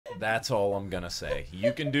That's all I'm going to say.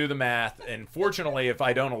 You can do the math. And fortunately, if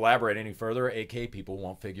I don't elaborate any further, AK people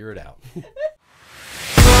won't figure it out.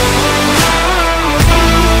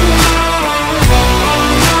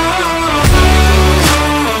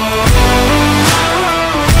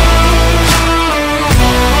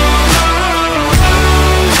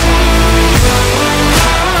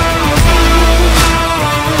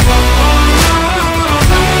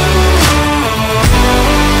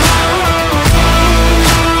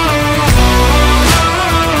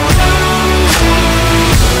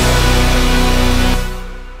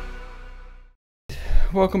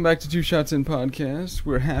 Welcome back to Two Shots In Podcast.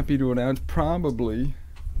 We're happy to announce probably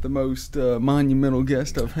the most monumental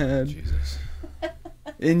guest I've had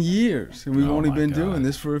in years. And we've only been doing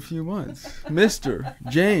this for a few months. Mr.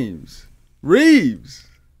 James Reeves.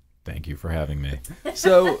 Thank you for having me.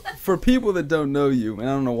 So, for people that don't know you, and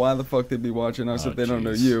I don't know why the fuck they'd be watching us if they don't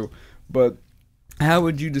know you, but how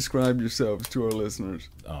would you describe yourselves to our listeners?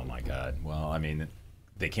 Oh, my God. Well, I mean,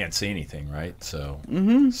 they can't see anything, right? So,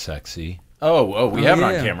 sexy. We have it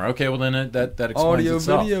on camera. Okay, well then that explains audio,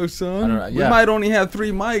 itself. video, son. Yeah. We might only have 3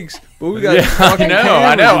 mics, but we got.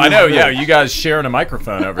 I know. Yeah, you guys sharing a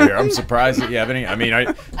microphone over here. I'm surprised that you have any. I mean,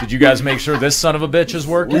 did you guys make sure this son of a bitch is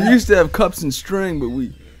working? We used to have cups and string, but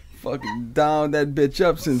we fucking dialed that bitch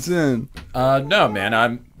up since then. No, man.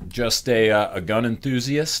 I'm just a gun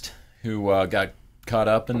enthusiast who got caught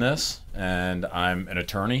up in this, and I'm an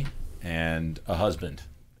attorney and a husband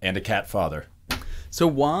and a cat father. So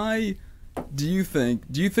why? Do you think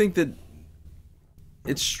that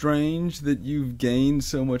it's strange that you've gained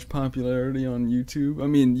so much popularity on YouTube? I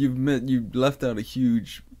mean, you've left out a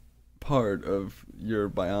huge part of your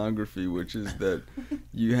biography, which is that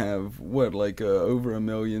you have over 1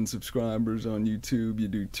 million subscribers on YouTube. You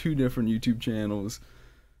do 2 different YouTube channels.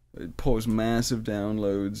 It pulls massive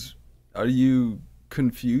downloads. Are you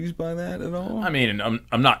confused by that at all? I mean,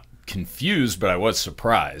 I'm not confused, but I was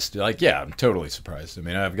surprised. Yeah, I'm totally surprised. I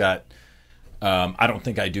mean, I've got. I don't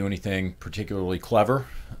think I do anything particularly clever.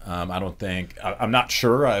 I'm not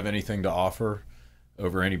sure I have anything to offer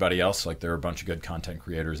over anybody else. Like, there are a bunch of good content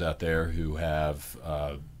creators out there who have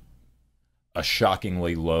a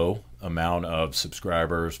shockingly low amount of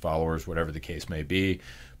subscribers, followers, whatever the case may be.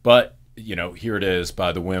 But, you know, here it is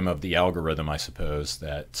by the whim of the algorithm, I suppose,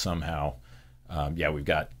 that somehow, we've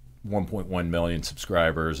got 1.1 million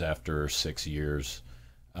subscribers after 6 years.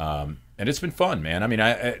 And it's been fun, man. I mean,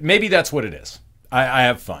 maybe that's what it is. I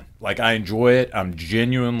have fun. Like, I enjoy it. I'm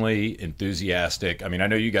genuinely enthusiastic. I mean, I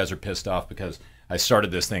know you guys are pissed off because I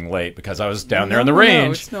started this thing late because I was down there on the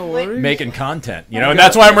range making content. You know, and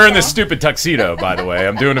that's why I'm wearing this stupid tuxedo, by the way.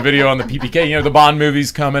 I'm doing a video on the PPK. You know, the Bond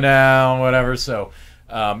movie's coming out, whatever. So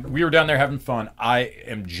we were down there having fun. I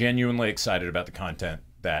am genuinely excited about the content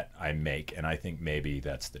that I make, and I think maybe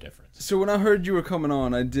that's the difference. So when I heard you were coming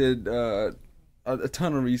on, I did a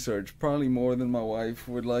ton of research, probably more than my wife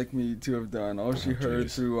would like me to have done. All she heard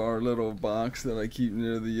through our little box that I keep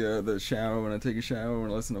near the shower when I take a shower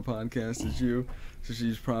and listen to podcasts is you. So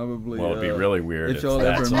she's probably. Well, it'd be really weird if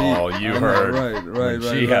that's ever all you heard. Right.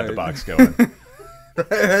 She had the box going.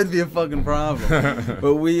 That'd be a fucking problem.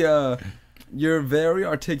 But you're very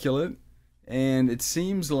articulate, and it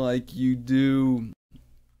seems like you do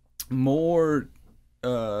a more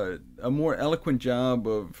eloquent job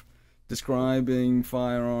of describing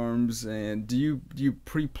firearms. And do you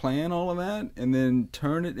pre-plan all of that and then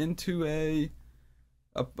turn it into a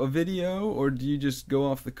video, or do you just go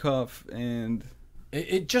off the cuff? And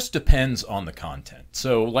it just depends on the content.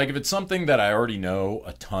 So, like, if it's something that I already know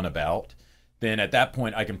a ton about, then at that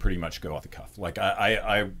point I can pretty much go off the cuff. Like,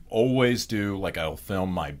 I always do, like, I'll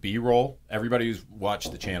film my B-roll. Everybody who's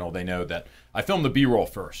watched the channel, they know that I film the B-roll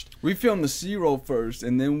first. We film the C-roll first,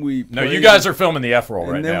 and then we No, you guys are filming the F-roll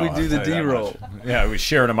right now. And then we do the D-roll. Yeah, we're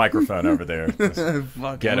sharing a microphone over there.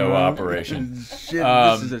 Ghetto operation. Shit,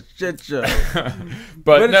 this is a shit show.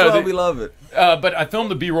 but it's why we love it. But I film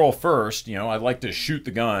the B-roll first. You know, I like to shoot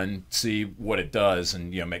the gun, see what it does,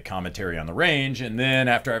 and, you know, make commentary on the range. And then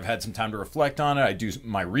after I've had some time to reflect on it, I do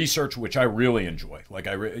my research, which I really enjoy. Like,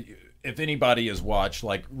 if anybody has watched,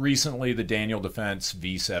 like, recently, the Daniel Defense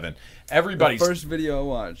V7, everybody's the first video I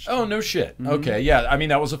watched. Oh, no shit. Okay, yeah. I mean,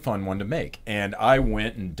 that was a fun one to make. And I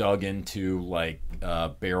went and dug into, like,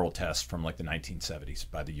 barrel tests from, like, the 1970s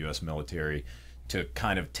by the U.S. military to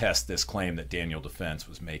kind of test this claim that Daniel Defense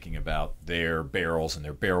was making about their barrels and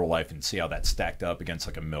their barrel life, and see how that stacked up against,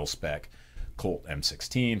 like, a mil-spec Colt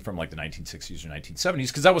M16 from, like, the 1960s or 1970s,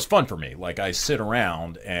 because that was fun for me. Like, I sit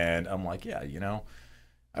around and I'm like, yeah, you know,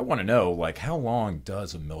 I want to know, like, how long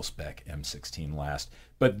does a mil-spec M16 last?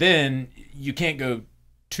 But then you can't go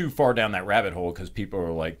too far down that rabbit hole because people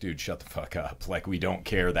are like, dude, shut the fuck up. Like, we don't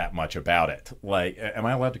care that much about it. Like, am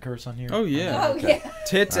I allowed to curse on here? Oh, yeah. Oh, Okay. yeah.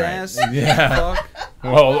 Tits, All right. ass, Yeah. fuck.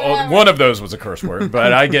 Well, one of those was a curse word,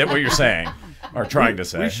 but I get what you're saying, or trying to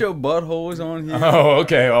say. We show buttholes on here. Oh,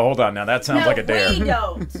 okay. Well, hold on. Now, that sounds like a dare. We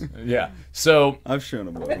don't. Yeah. So, I've shown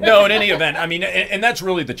a butthole. no, in any event, I mean, and that's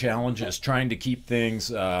really the challenge, is trying to keep things,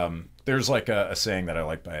 there's like a saying that I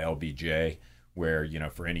like by LBJ, where, you know,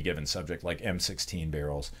 for any given subject, like M16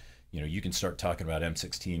 barrels, you know, you can start talking about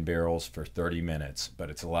M16 barrels for 30 minutes, but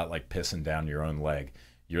it's a lot like pissing down your own leg.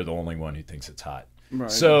 You're the only one who thinks it's hot. Right.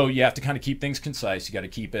 So you have to kind of keep things concise. You got to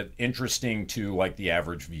keep it interesting to like the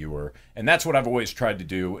average viewer. And that's what I've always tried to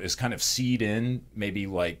do, is kind of seed in maybe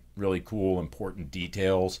like really cool, important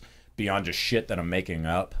details beyond just shit that I'm making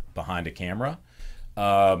up behind a camera,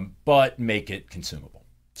 but make it consumable.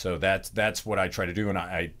 So that's what I try to do. And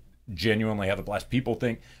I genuinely have a blast. People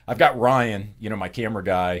think, I've got Ryan, you know, my camera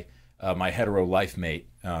guy, my hetero life mate,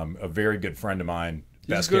 a very good friend of mine.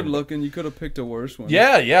 He's good looking. You could have picked a worse one.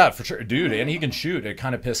 Yeah, for sure, dude. And he can shoot. It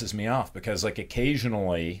kind of pisses me off because, like,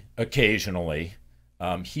 occasionally,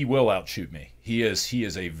 he will outshoot me. He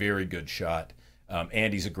is a very good shot,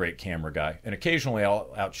 and he's a great camera guy. And occasionally,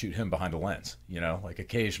 I'll outshoot him behind a lens. You know, like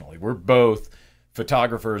occasionally, we're both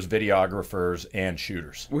photographers, videographers, and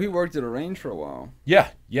shooters. Well, he worked at a range for a while. Yeah,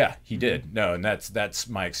 he did. No, and that's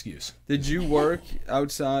my excuse. Did you work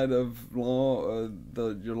outside of law,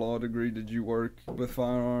 your law degree? Did you work with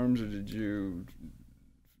firearms, or did you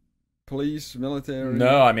police, military?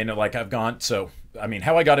 No, I mean, like, I've gone. So, I mean,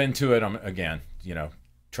 how I got into it, again, you know,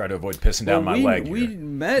 try to avoid pissing down my leg. We here.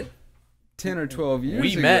 met 10 or 12 years ago.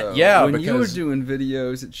 We met, yeah, when you were because doing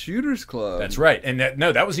videos at Shooters Club. That's right. And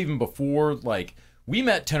that was even before, like, we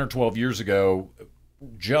met 10 or 12 years ago,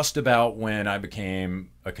 just about when I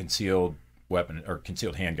became a concealed weapon or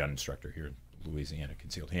concealed handgun instructor here in Louisiana,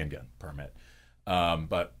 concealed handgun permit.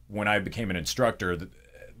 But when I became an instructor,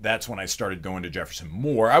 that's when I started going to Jefferson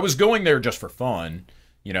more. I was going there just for fun,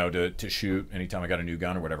 you know, to shoot anytime I got a new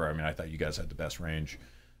gun or whatever. I mean, I thought you guys had the best range.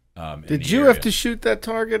 Did you have to shoot that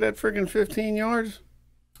target at friggin' 15 yards?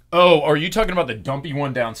 Oh, are you talking about the dumpy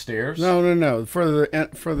one downstairs? No. For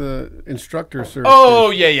the instructor search. Oh,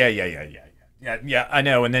 yeah. I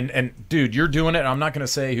know. And dude, you're doing it. I'm not going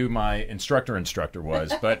to say who my instructor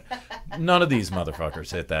was, but none of these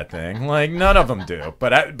motherfuckers hit that thing. Like, none of them do.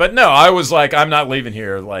 But no, I was like, I'm not leaving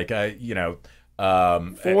here. Like, 45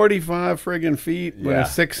 friggin' feet with a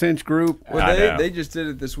 6-inch group. Well, they just did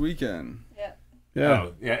it this weekend. Yeah.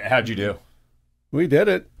 Oh, yeah. How'd you do? We did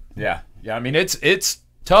it. Yeah. I mean, it's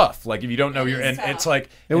tough. Like, if you don't know it's like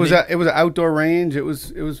it was an outdoor range. It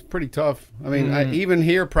was pretty tough. I mean, even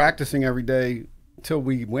here practicing every day till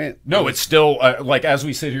we went. No, it's still like, as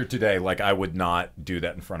we sit here today, like, I would not do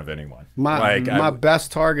that in front of anyone. My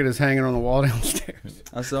best target is hanging on the wall downstairs.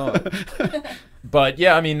 I saw it. But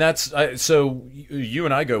yeah, I mean, that's so you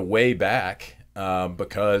and I go way back.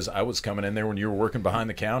 Because I was coming in there when you were working behind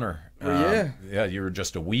the counter. Yeah, you were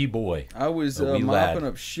just a wee boy. I was mopping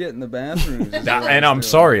up shit in the bathrooms. And I'm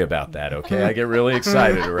sorry about that, okay? I get really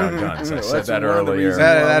excited around guns. I said that earlier.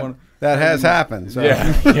 That has happened. So.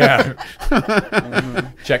 Yeah.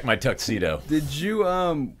 Check my tuxedo. Did you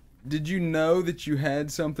know that you had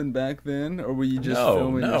something back then, or were you just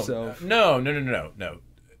filming yourself? No.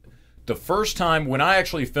 The first time when I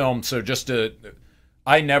actually filmed,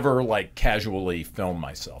 I never, like, casually film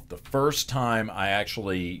myself. The first time I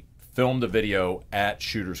actually filmed a video at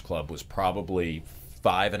Shooters Club was probably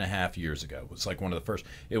 5.5 years ago. It was like one of the first.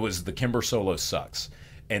 It was the Kimber Solo Sucks.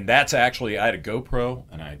 And that's actually, I had a GoPro,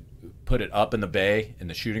 and I put it up in the bay, in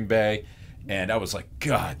the shooting bay, and I was like,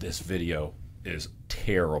 God, this video is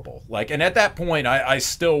terrible. Like, and at that point, I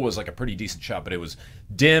still was like a pretty decent shot, but it was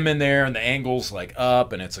dim in there, and the angle's like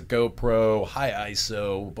up, and it's a GoPro, high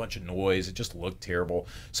ISO, a bunch of noise. It just looked terrible.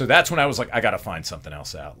 So that's when I was like, I got to find something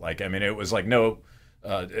else out. Like, I mean, it was like, no,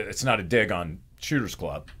 it's not a dig on Shooters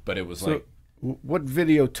Club, but it was like. What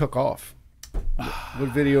video took off? What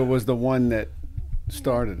video was the one that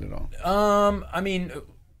started it all? I mean,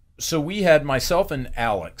 so we had myself and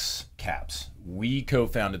Alex Capps. We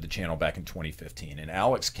co-founded the channel back in 2015, and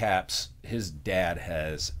Alex Capps, his dad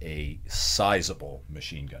has a sizable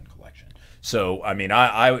machine gun collection. So, I mean,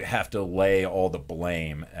 I have to lay all the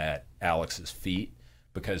blame at Alex's feet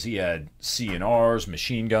because he had CNRs,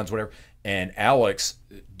 machine guns, whatever. And Alex,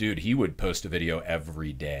 dude, he would post a video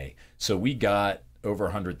every day. So we got over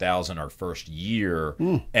 100,000 our first year,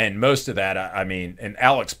 and most of that, I mean, and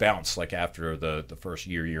Alex bounced like after the first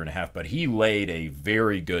year and a half, but he laid a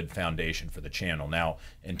very good foundation for the channel. Now,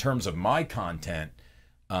 in terms of my content,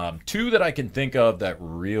 two that I can think of that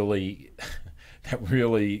really that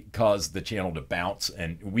really caused the channel to bounce.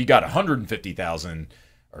 And we got 150,000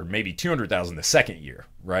 or maybe 200,000 the second year,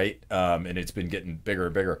 right? And it's been getting bigger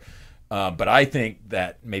and bigger. But I think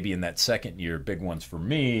that maybe in that second year, big ones for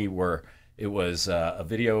me were it was a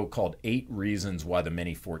video called 8 Reasons Why the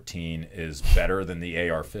Mini 14 is Better Than the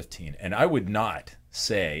AR-15. And I would not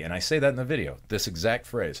say, and I say that in the video, this exact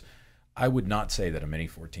phrase, I would not say that a Mini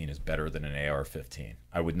 14 is better than an AR-15.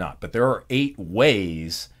 I would not. But there are 8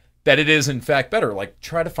 ways that it is, in fact, better. Like,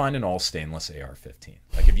 try to find an all-stainless AR-15.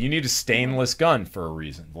 Like, if you need a stainless gun for a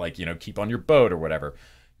reason, like, you know, keep on your boat or whatever,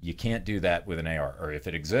 you can't do that with an AR. Or if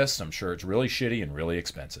it exists, I'm sure it's really shitty and really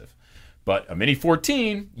expensive. But a Mini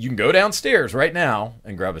 14, you can go downstairs right now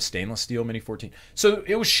and grab a stainless steel Mini 14. So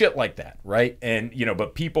it was shit like that, right? And, you know,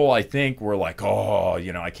 but people, I think, were like, oh,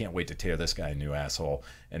 you know, I can't wait to tear this guy a new asshole.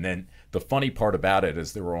 And then the funny part about it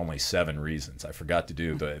is there were only 7 reasons. I forgot to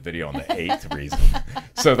do the video on the 8th reason.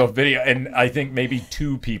 So the video, and I think maybe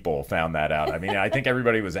 2 people found that out. I mean, I think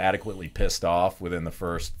everybody was adequately pissed off within the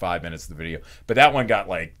first 5 minutes of the video. But that one got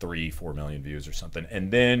like 3-4 million views or something.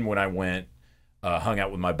 And then when I went, hung out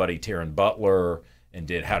with my buddy Taryn Butler and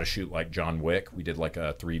did How to Shoot Like John Wick. We did like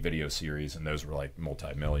a 3-video series, and those were like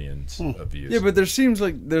multi-millions of views. Yeah, but there seems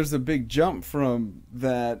like there's a big jump from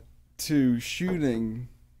that to shooting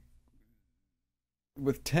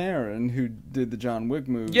with Taryn, who did the John Wick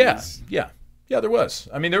movies. Yeah, there was.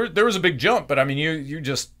 I mean, there was a big jump, but I mean, you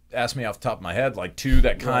just asked me off the top of my head, like 2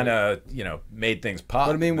 that kind of, you know, made things pop.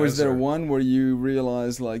 But I mean, was there one where you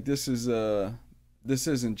realized, like, this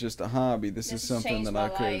isn't just a hobby. This is something that I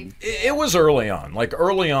could. It was early on. Like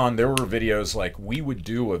early on, there were videos like we would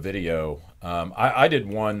do a video. I did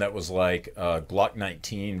one that was like Glock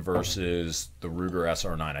 19 versus the Ruger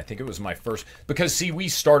SR9. I think it was my first because see, we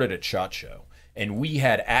started at SHOT Show and we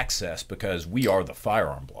had access because we are the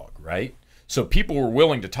Firearm Blog, right? So people were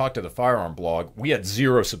willing to talk to the Firearm Blog. We had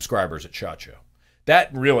 0 subscribers at SHOT Show.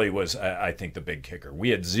 That really was, I think, the big kicker. We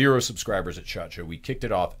had 0 subscribers at SHOT Show. We kicked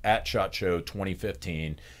it off at SHOT Show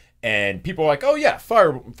 2015, and people were like, "Oh yeah,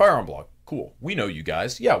 Firearm Blog, cool. We know you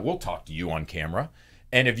guys. Yeah, we'll talk to you on camera."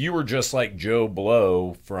 And if you were just like Joe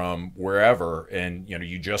Blow from wherever, and you know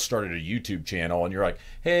you just started a YouTube channel, and you're like,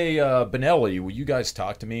 "Hey, Benelli, will you guys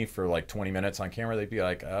talk to me for like 20 minutes on camera?" They'd be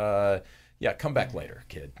like, "Yeah, come back later,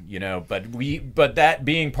 kid." You know, but that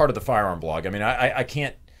being part of the Firearm Blog, I mean, I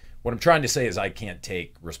can't. What I'm trying to say is I can't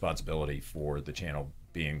take responsibility for the channel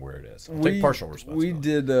being where it is. I'll take partial responsibility. We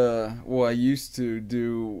did, well, I used to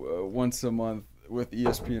do once a month with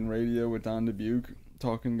ESPN Radio with Don Dubuque,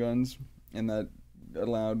 Talking Guns, and that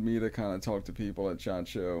allowed me to kind of talk to people at SHOT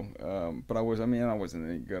Show. But I wasn't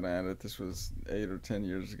any good at it. This was 8 or 10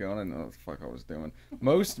 years ago, and I didn't know what the fuck I was doing.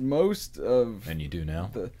 Most of... And you do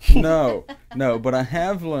now? No, but I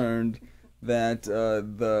have learned that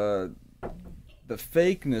the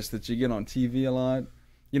fakeness that you get on TV a lot,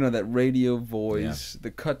 you know, that radio voice,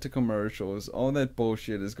 the cut to commercials, all that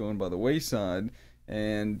bullshit is going by the wayside.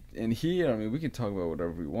 And here, I mean, we can talk about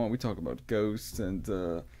whatever we want. We talk about ghosts and,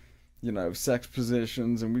 you know, sex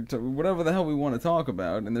positions, and we talk whatever the hell we want to talk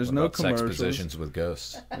about. And there's no commercials. Sex positions with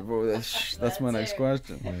ghosts. Well, that's my next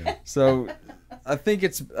question. Yeah. So I think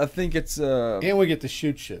it's and we get to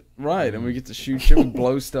shoot shit. Right, and we get to shoot shit. We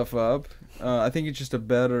blow stuff up. I think it's just a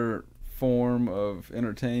better form of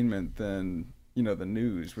entertainment than, you know, the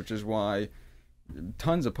news, which is why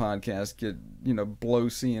tons of podcasts get, you know, blow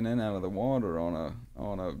CNN out of the water on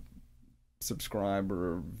a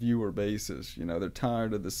subscriber or viewer basis. You know, they're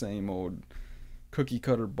tired of the same old cookie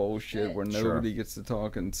cutter bullshit where nobody gets to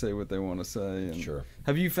talk and say what they want to say. And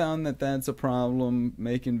have you found that that's a problem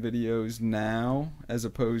making videos now as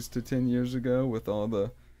opposed to 10 years ago with all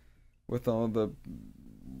the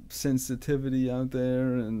sensitivity out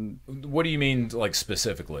there? And what do you mean, like,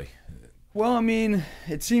 specifically? Well, I mean,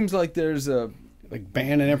 it seems like there's a like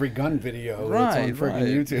banning every gun video that's on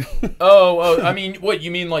freaking YouTube. oh, I mean, what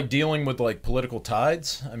you mean, like dealing with like political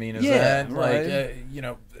tides? I mean, is that like you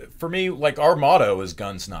know, for me, like our motto is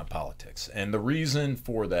guns, not politics, and the reason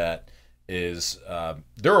for that is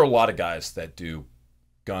there are a lot of guys that do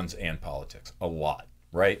guns and politics, a lot,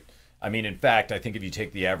 right? I mean, in fact, I think if you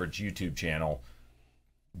take the average YouTube channel,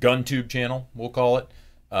 GunTube channel, we'll call it,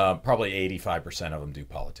 probably 85% of them do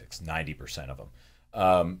politics, 90% of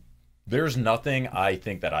them. There's nothing I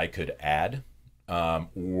think that I could add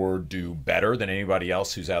or do better than anybody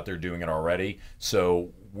else who's out there doing it already.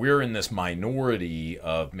 So we're in this minority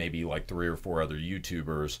of maybe like 3 or 4 other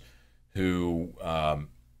YouTubers who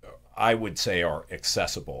I would say are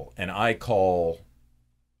accessible. And I call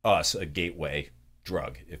us a gateway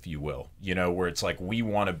drug, if you will, you know, where it's like we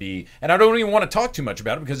want to be, and I don't even want to talk too much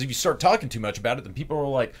about it, because if you start talking too much about it, then people are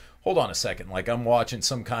like, hold on a second, like I'm watching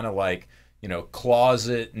some kind of like,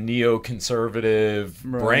 closet neoconservative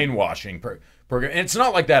brainwashing program. And it's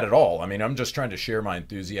not like that at all. I mean, I'm just trying to share my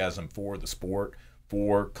enthusiasm for the sport,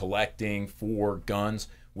 for collecting, for guns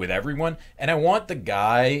with everyone. And I want the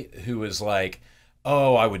guy who is like,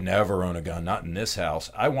 oh, I would never own a gun, not in this house.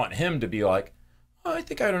 I want him to be like, oh, I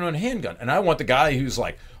think I don't own a handgun. And I want the guy who's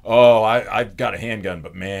like, oh, I've got a handgun,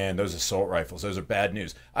 but man, those assault rifles, those are bad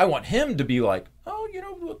news. I want him to be like, oh,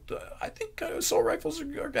 I think assault rifles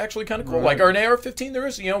are actually kind of cool. Like, are an AR-15 there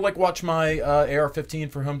is, like watch my AR-15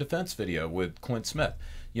 for home defense video with Clint Smith.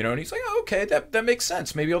 And he's like, oh, okay, that makes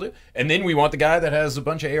sense. Maybe I'll do. And then we want the guy that has a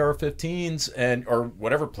bunch of AR-15s or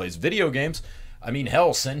whatever, plays video games. I mean,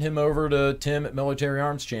 hell, send him over to Tim at Military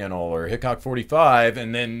Arms Channel or Hickok 45,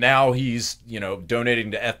 and then now he's,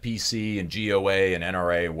 donating to FPC and GOA and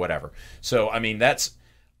NRA and whatever. So, I mean,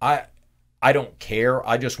 I don't care.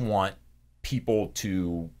 I just want people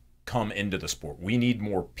to come into the sport. We need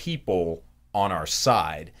more people on our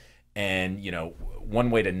side. And, one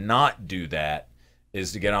way to not do that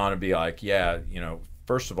is to get on and be like, yeah,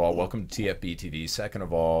 first of all, welcome to TFB TV. Second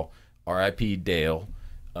of all, RIP Dale.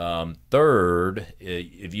 Third,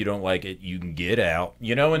 if you don't like it, you can get out,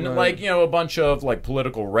 and a bunch of like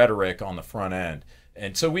political rhetoric on the front end.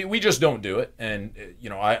 And so we just don't do it. And,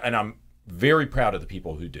 I'm very proud of the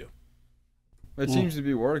people who do. It seems to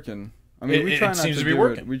be working. I mean, we try not to do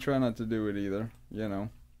it. We try not to do it either,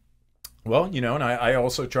 Well, and I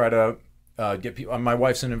also try to get people. My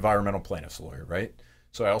wife's an environmental plaintiff's lawyer, right?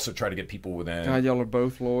 So I also try to get people within. God, y'all are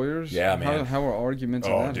both lawyers? Yeah, man. How are arguments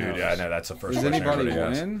in that house? Oh, dude, yeah, I know. That's the first Does question anybody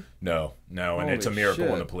everybody win? asks. No, and Holy it's a miracle shit.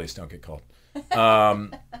 when the police don't get called.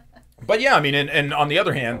 But yeah, I mean, and on the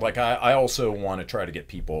other hand, like I also want to try to get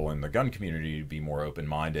people in the gun community to be more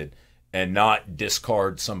open-minded and not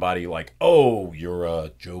discard somebody like, oh, you're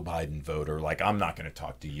a Joe Biden voter. Like, I'm not going to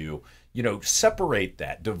talk to you. Separate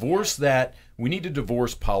that. Divorce that. We need to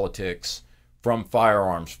divorce politics from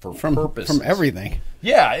firearms for purposes. From everything.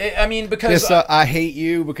 Yeah, I mean, because... I hate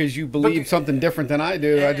you because you believe something different than I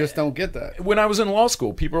do. I just don't get that. When I was in law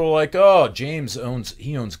school, people were like, oh, James owns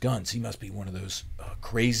guns. He must be one of those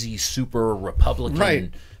crazy, super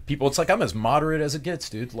Republican people. It's like, I'm as moderate as it gets,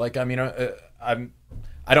 dude. Like, I mean,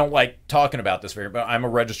 I don't like talking about this but I'm a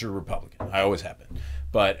registered Republican. I always have been.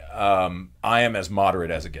 But I am as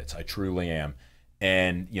moderate as it gets. I truly am.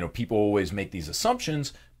 And, people always make these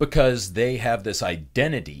assumptions because they have this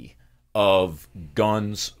identity of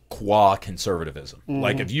guns qua conservatism. Mm-hmm.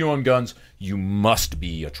 Like, if you own guns, you must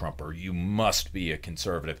be a Trumper. You must be a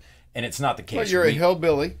conservative. And it's not the case. But you're a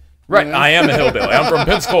hillbilly. Right. I am a hillbilly. I'm from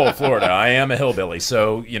Pensacola, Florida. I am a hillbilly.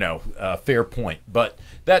 So, fair point. But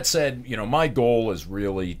that said, my goal is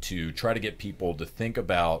really to try to get people to think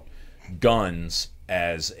about guns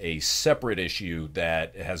as a separate issue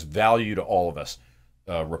that has value to all of us.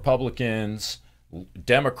 Republicans,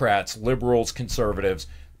 Democrats, liberals, conservatives.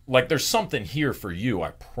 Like, there's something here for you,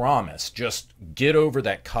 I promise. Just get over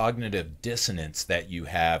that cognitive dissonance that you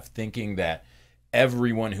have thinking that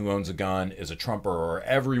everyone who owns a gun is a Trumper, or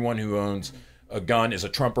everyone who owns a gun is a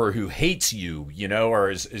Trumper who hates you, or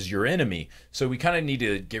is your enemy. So we kind of need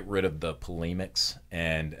to get rid of the polemics,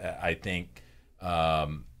 and I think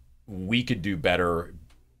we could do better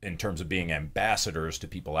in terms of being ambassadors to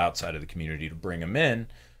people outside of the community to bring them in,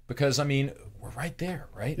 because, I mean, we're right there,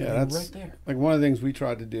 right? Yeah, that's right there. Like, one of the things we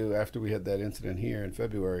tried to do after we had that incident here in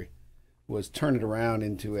February was turn it around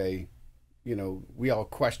into a, we all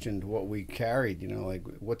questioned what we carried, like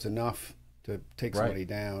what's enough to take somebody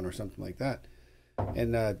down or something like that.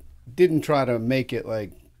 And didn't try to make it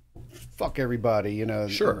like, fuck everybody,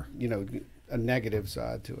 Sure. A negative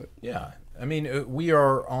side to it. Yeah. I mean, we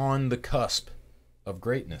are on the cusp of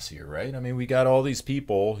greatness here, right? I mean, we got all these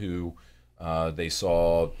people who they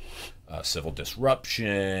saw civil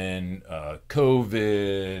disruption,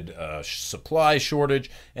 COVID, supply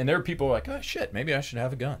shortage, and there are people like, oh shit, maybe I should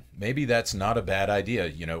have a gun. Maybe that's not a bad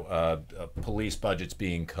idea. Police budgets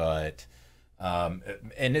being cut,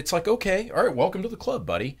 and it's like, okay, all right, welcome to the club,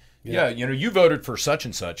 buddy. Yeah, you voted for such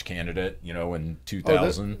and such candidate, in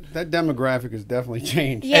 2000. That demographic has definitely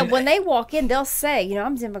changed. Yeah, when they walk in, they'll say,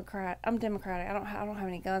 I'm Democratic. I don't have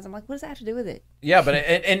any guns. I'm like, what does that have to do with it? Yeah, but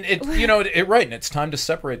right, and it's time to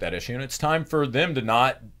separate that issue, and it's time for them to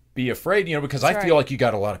not be afraid, because I feel like you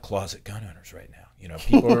got a lot of closet gun owners right now.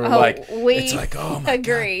 People are it's like, oh my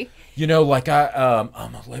agree. God. Like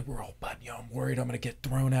I'm a liberal, but I'm worried I'm going to get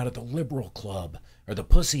thrown out of the liberal club or the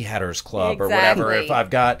Pussy Hatters Club or whatever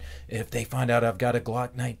if they find out I've got a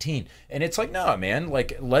Glock 19. And it's like, no, man,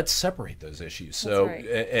 like, let's separate those issues. So,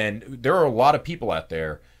 and there are a lot of people out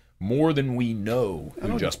there more than we know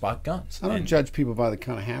who just bought guns. I don't And- judge people by the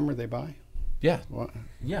kind of hammer they buy. Yeah, What?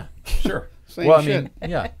 yeah, sure. Same well, I shit.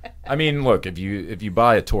 mean, yeah. I mean, look, if you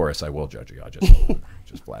buy a Taurus, I will judge you. I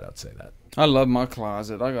just flat out say that. I love my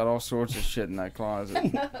closet. I got all sorts of shit in that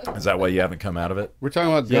closet. Is that why you haven't come out of it? We're talking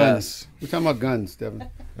about guns. Yes. We're talking about guns, Devin.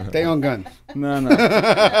 Stay on guns. No, no.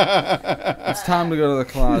 It's time to go to the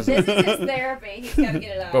closet. This is his therapy. He's got to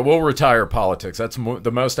get it out. But we'll retire politics. That's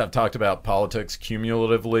the most I've talked about politics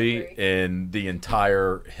cumulatively in the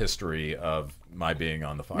entire history of my being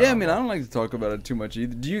on the Firearm Yeah, I mean, I Blog. don't like to talk about it too much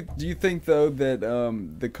either. Do you think though that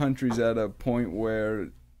the country's at a point where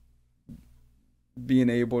being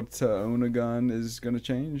able to own a gun is going to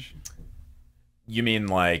change? You mean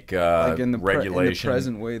like In the regulation?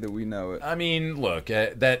 present way that we know it. I mean, look,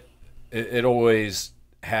 it always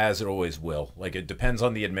has, it always will. Like, it depends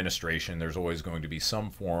on the administration. There's always going to be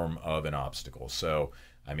some form of an obstacle. So,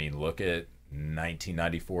 I mean, look at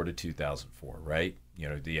 1994 to 2004, right? You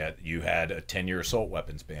know, you had a 10-year assault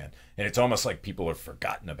weapons ban, and it's almost like people have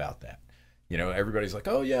forgotten about that. You know, everybody's like,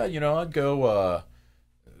 oh yeah, you know, I'd go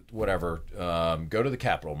go to the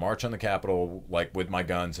Capitol, march on the Capitol, like with my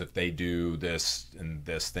guns if they do this and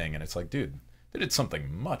this thing. And it's like, dude, they did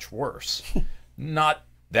something much worse. Not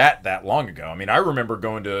that long ago. I mean, I remember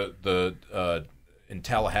going to in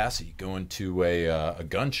Tallahassee, going to a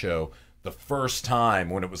gun show the first time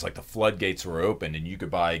when it was like the floodgates were open and you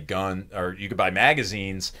could buy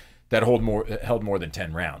magazines that held more than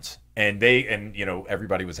 10 rounds. And you know,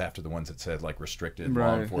 everybody was after the ones that said like restricted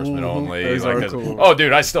law Right. enforcement only. Those Like, are 'cause- cool. oh,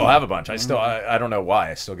 dude, I still have a bunch. I don't know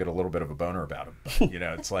why. I still get a little bit of a boner about them. But, you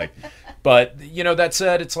know, it's like, but you know, that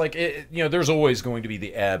said, it's like, you know, there's always going to be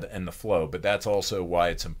the ebb and the flow, but that's also why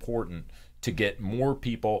it's important to get more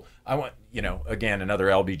people. I want, you know, again, another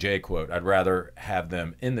LBJ quote. I'd rather have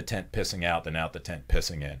them in the tent pissing out than out the tent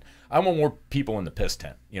pissing in. I want more people in the piss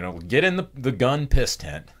tent. You know, get in the gun piss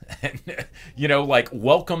tent, and you know, like,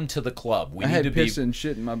 welcome to the club. We I need had to piss be. and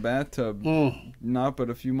shit in my bathtub not but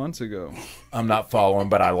a few months ago. I'm not following,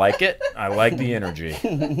 but I like it. I like the energy.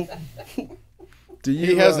 Do you?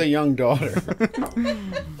 He has a young daughter.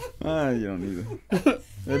 You don't need it.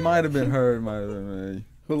 It might have been her. It might have been me.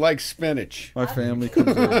 Who likes spinach. My family comes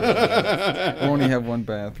over. We only have one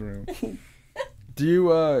bathroom. Do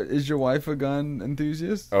you? Is your wife a gun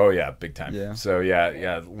enthusiast? Oh yeah, big time. Yeah. So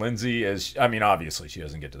yeah. Lindsay is. I mean, obviously, she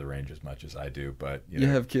doesn't get to the range as much as I do, but you You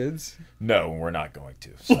know, have kids? no, we're not going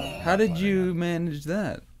to. So How did you manage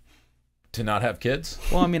that? to not have kids?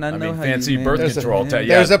 Well, I mean, I know mean, how fancy you birth manage control. it.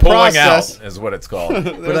 Yeah, There's a pulling process. out is what it's called.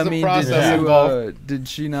 But I mean, did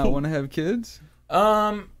she not want to have kids?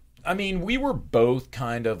 I mean, we were both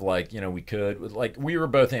kind of like, you know, we were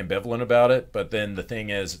both ambivalent about it. But then the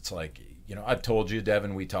thing is, it's like, you know, I've told you,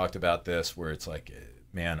 Devin, we talked about this, where it's like,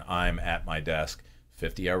 man, I'm at my desk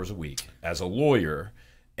 50 hours a week as a lawyer.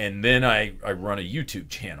 And then I run a YouTube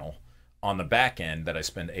channel on the back end that I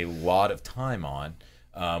spend a lot of time on.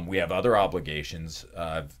 We have other obligations.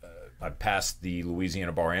 I've passed the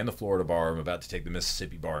Louisiana bar and the Florida bar. I'm about to take the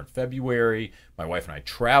Mississippi bar in February. My wife and I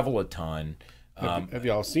travel a ton. Have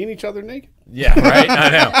y'all seen each other naked? Yeah, right.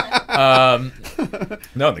 I know.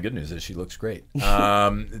 No, the good news is she looks great.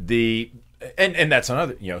 And that's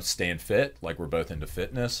another, you know, staying fit. Like, we're both into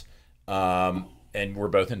fitness, and we're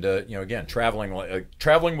both into, you know, again, traveling.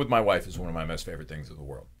 Traveling with my wife is one of my most favorite things in the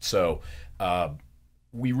world. So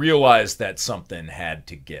we realized that something had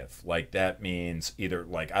to give. Like, that means either,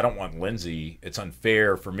 like, I don't want Lindsay. It's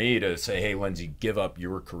unfair for me to say, hey, Lindsay, give up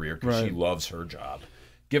your career because she Right. loves her job.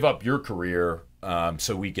 Give up your career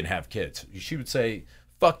so we can have kids. She would say,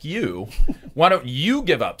 fuck you. Why don't you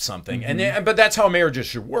give up something? But that's how marriages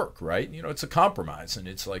should work, right? You know, it's a compromise. And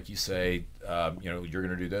it's like you say, you know, you're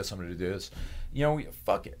going to do this, I'm going to do this. You know,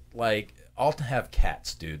 fuck it. Like, I'll have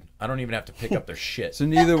cats, dude. I don't even have to pick up their shit. So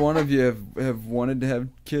neither one of you have wanted to have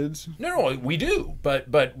kids? No, we do. But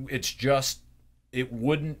it's just, it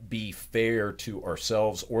wouldn't be fair to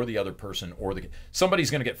ourselves or the other person or somebody's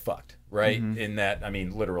going to get fucked, right? In that, I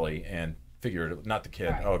mean, literally and figuratively, not the kid.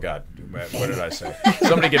 Right. Oh God, what did I say?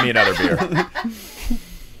 Somebody give me another beer.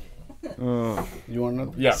 You want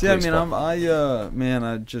another? Yeah. See, I please, mean, Paul.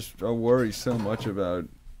 I worry so much about.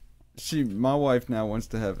 My wife now wants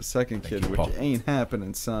to have a second kid, you, which Paul. ain't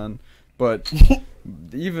happening, son. But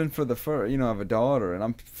even for the first, you know, I have a daughter, and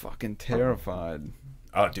I'm fucking terrified.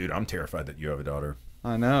 Oh, dude, I'm terrified that you have a daughter.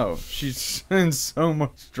 I know she's in so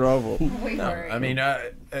much trouble. We worry. I mean,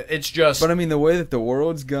 it's just. But I mean, the way that the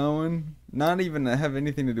world's going, not even to have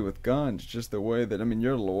anything to do with guns, just the way that, I mean,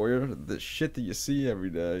 you're a lawyer, the shit that you see every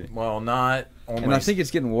day. well, not only. And I think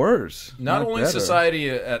it's getting worse. not only better. society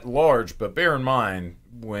at large, but bear in mind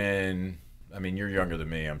when I mean, you're younger than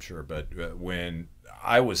me, I'm sure, but when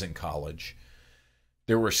I was in college,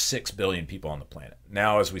 there were 6 billion people on the planet.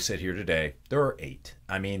 Now, as we sit here today, there are 8.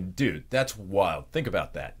 I mean, dude, that's wild. Think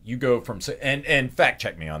about that. You go from and fact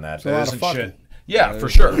check me on that. That isn't shit. Yeah, for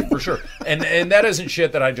sure, for sure. And that isn't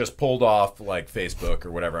shit that I just pulled off like Facebook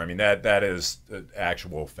or whatever. I mean, that is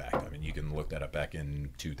actual fact. I mean, you can look that up. Back in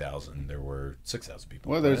 2000, there were 6,000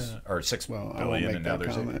 people. Well, there's or 6 billion, I won't make and now that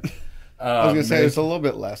there's comment. 8. I was gonna say it's a little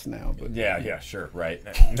bit less now, but Yeah, sure, right.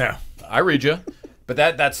 No, I read you, but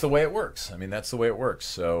that's the way it works. I mean, that's the way it works.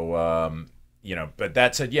 So, but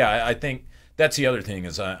that said, yeah, I think that's the other thing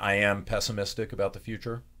is I am pessimistic about the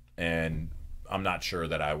future, and I'm not sure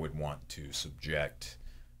that I would want to subject.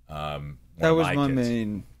 That was my kids.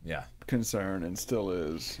 main Yeah. concern, and still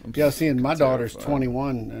is. yeah. Seeing my daughter's terrified.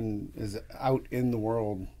 21 and is out in the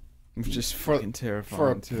world I'm just for fucking terrifying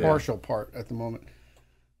for a too. partial part at the moment,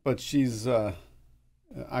 but she's.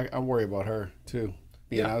 I worry about her too,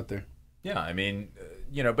 being out there. Yeah, I mean,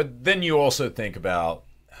 but then you also think about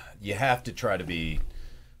you have to try to be,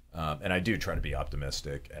 and I do try to be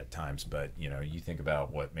optimistic at times, but, you think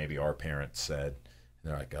about what maybe our parents said.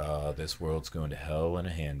 They're like, oh, this world's going to hell in a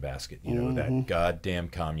handbasket. That goddamn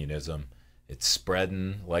communism. It's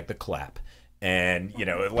spreading like the clap. And,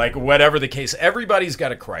 like whatever the case, everybody's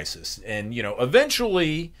got a crisis. And,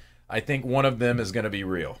 eventually I think one of them is going to be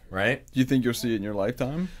real, right? Do you think you'll see it in your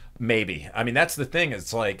lifetime? Maybe. I mean, that's the thing.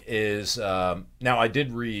 It's like now I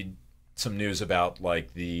did read some news about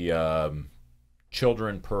like the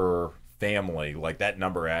children per family. Like that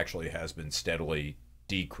number actually has been steadily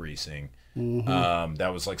decreasing. That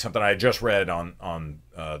was like something I had just read on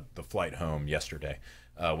the flight home yesterday,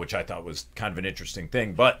 which I thought was kind of an interesting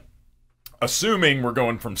thing. But assuming we're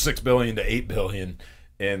going from 6 billion to 8 billion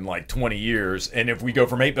in like 20 years, and if we go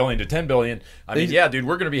from 8 billion to 10 billion, I mean, yeah, dude,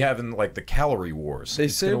 we're going to be having like the calorie wars. They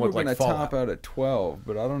It's say gonna we're look like going to Fallout. top out at 12,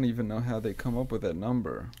 but I don't even know how they come up with that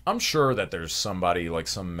number. I'm sure that there's somebody like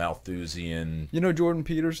some Malthusian. You know Jordan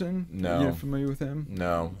Peterson? No. You're familiar with him?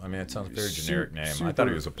 No, I mean it sounds a very generic name. I Super- thought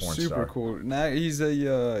he was a porn super star. cool. Now he's a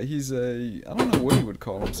I don't know what he would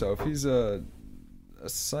call himself. He's a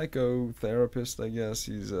psychotherapist, I guess.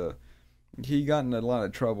 He got in a lot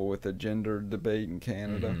of trouble with the gender debate in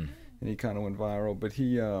Canada, and he kind of went viral. But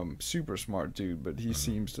he super smart dude, but he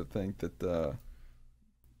seems to think that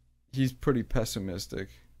he's pretty pessimistic.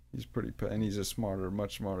 And he's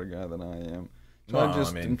much smarter guy than I am. So Well, I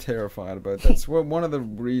just I mean- am terrified about that. That's one of the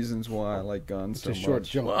reasons why I like guns so It's a short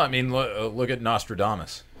much. jump. Well, I mean, look at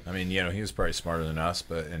Nostradamus. I mean, he was probably smarter than us,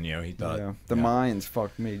 but he thought. Yeah, the Mayans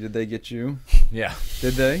fucked me. Did they get you? Yeah.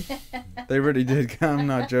 Did they? They really did. I'm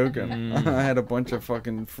not joking. Mm. I had a bunch of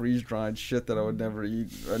fucking freeze-dried shit that I would never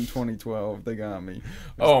eat in 2012. They got me.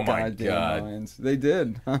 Oh, Those my goddamn God. Mayans. They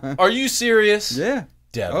did. Are you serious? Yeah.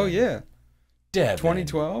 Devin. Oh yeah. Devin.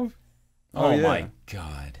 2012. Oh, yeah. my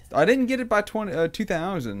God. I didn't get it by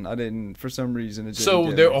 2000. I didn't for some reason. It didn't So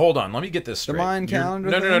get there, me. hold on, let me get this straight. Mayan calendar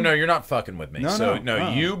No, thing? no, you're not fucking with me. No, so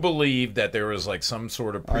no. you believe that there was like some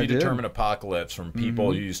sort of I did. predetermined apocalypse from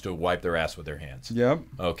people who used to wipe their ass with their hands. Yep.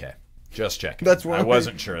 Okay. Just checking. That's why- I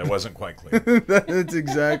wasn't sure. It wasn't quite clear. That's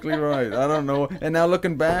exactly right. I don't know. And now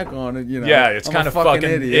looking back on it, Yeah, it's I'm kind a of fucking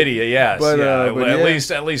idiot. Yes. But, yeah. but at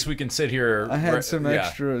yeah. least we can sit here. I had some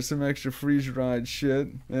yeah. extra freeze-dried shit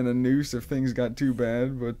and a noose if things got too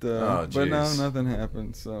bad, but no, jeez. nothing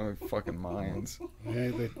happened. So fucking Mayans. Yeah,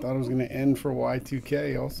 they thought it was going to end for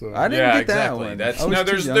Y2K also. I didn't Yeah, get that exactly. one. That's I was no.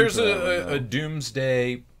 too There's young there's for that one, a though.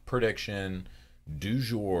 doomsday prediction du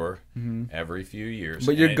jour every few years.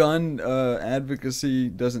 But your And- gun advocacy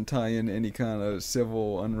doesn't tie in any kind of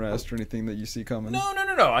civil unrest or anything that you see coming. No.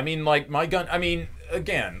 I mean, like my gun. I mean,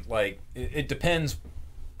 again, like it depends.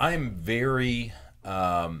 I'm very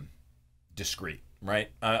discreet, right?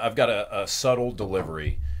 I've got a subtle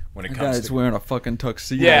delivery when it The comes guy's to. wearing a fucking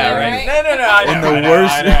tuxedo. Yeah, right. right. No. I know, In the I know,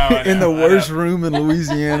 worst, I know, I know, in the I know. worst room in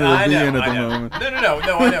Louisiana to be in at the moment.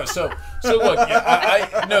 No, I know. So look,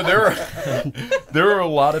 I no, there are a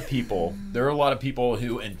lot of people. There are a lot of people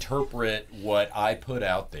who interpret what I put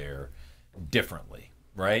out there differently,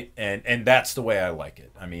 right? And that's the way I like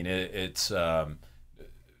it. I mean, it's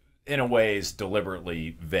in a way is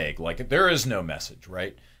deliberately vague. Like there is no message,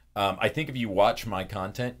 right? I think if you watch my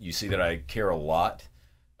content, you see that I care a lot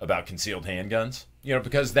about concealed handguns,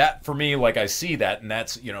 because that for me, like I see that, and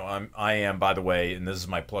that's, I am, by the way, and this is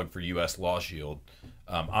my plug for U.S. Law Shield.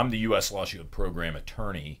 I'm the U.S. Law Shield program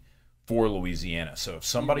attorney for Louisiana. So if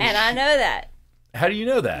somebody, And I know that how do you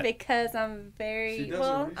know that? because I'm She does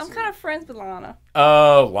I'm her research. kind of friends with Lana.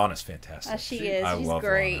 Oh, Lana's fantastic. She is. I She's love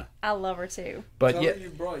great. Lana. I love her too. But yeah, you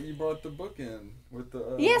brought the book in with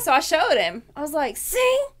the. Yeah, so I showed him. I was like,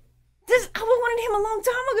 see? I wanted him a long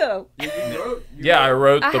time ago. Yeah, I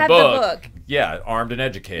wrote I the have book. the book. Yeah, Armed and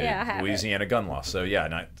Educated, Yeah, I have Louisiana Gun Law. So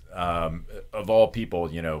yeah, and of all people,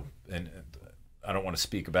 and I don't want to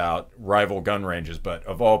speak about rival gun ranges, but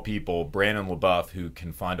of all people, Brandon LaBeouf, who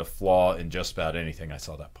can find a flaw in just about anything. I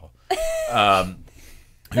saw that, Paul.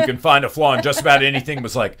 Who can find a flaw in just about anything,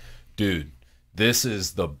 was like, dude, this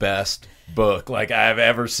is the best book like I've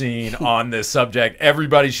ever seen on this subject.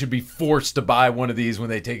 Everybody should be forced to buy one of these when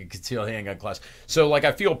they take a concealed handgun class. So like,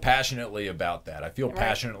 I feel passionately about that. I feel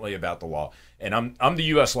passionately about the law. And I'm the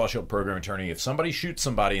U.S. Law Shield program attorney. If somebody shoots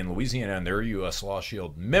somebody in Louisiana and they're a U.S. Law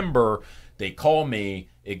Shield member, they call me,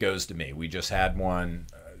 it goes to me. We just had one.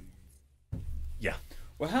 Yeah.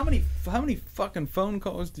 Well, how many fucking phone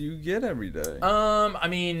calls do you get every day? I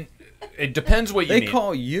mean, it depends what you They mean.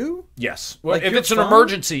 call you? Yes. Well, Like if your it's an phone?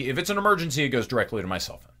 emergency, it goes directly to my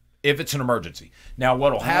cell phone. If it's an emergency. Now,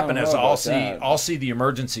 what'll happen don't is know about that. I'll see the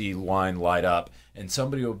emergency line light up, and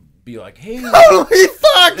somebody will be like, "Hey, Holy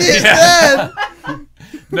fuck, he's dead!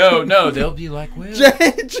 no, they'll be like, well,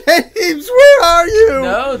 James, where are you?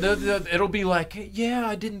 no, it'll be like, hey, yeah,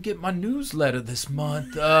 I didn't get my newsletter this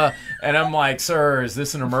month, and I'm like, sir, is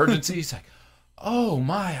this an emergency? He's like, oh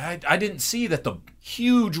my, I didn't see that the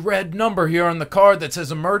huge red number here on the card that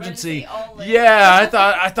says emergency. Emergency only. Yeah,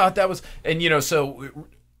 I thought that was, and so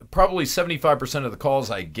probably 75% of the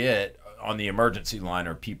calls I get on the emergency line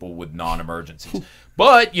are people with non-emergencies.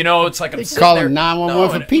 But it's like I'm sitting there, Calling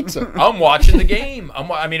 911 for pizza. I'm watching the game.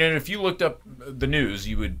 And if you looked up the news,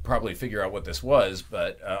 you would probably figure out what this was.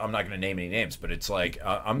 But I'm not going to name any names. But it's like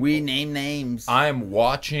We name names. I'm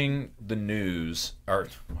watching the news,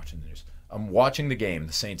 I'm watching the game,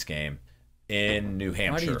 the Saints game in New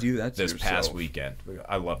Hampshire. Why do you do that to this past yourself? weekend?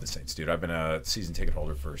 I love the Saints, dude. I've been a season ticket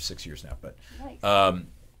holder for 6 years now. But Nice.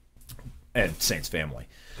 and Saints family.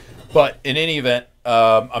 But in any event,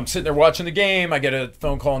 I'm sitting there watching the game. I get a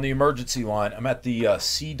phone call on the emergency line. I'm at the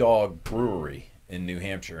Sea Dog Brewery in New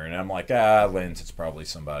Hampshire, and I'm like, Linz, it's probably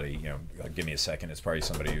somebody, give me a second. It's probably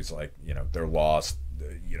somebody who's like, they're lost.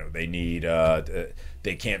 They need,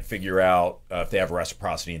 they can't figure out if they have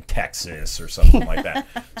reciprocity in Texas or something like that.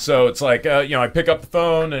 So it's like, I pick up the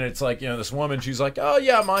phone, and it's like, this woman, she's like, oh,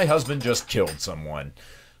 yeah, my husband just killed someone.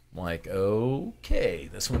 I'm like, okay,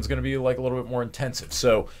 this one's going to be like a little bit more intensive.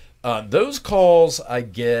 So those calls I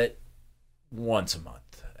get once a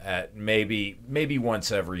month, at maybe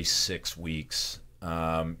once every 6 weeks.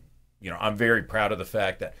 I'm very proud of the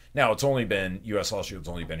fact that now it's only been U.S. Law Shield's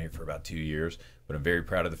only been here for about 2 years, but I'm very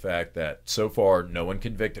proud of the fact that so far no one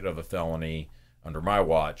convicted of a felony under my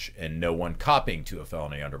watch and no one copying to a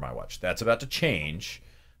felony under my watch. That's about to change.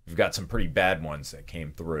 We've got some pretty bad ones that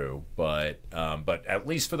came through, but at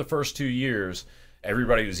least for the first 2 years,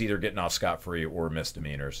 everybody was either getting off scot-free or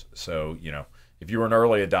misdemeanors. So, if you were an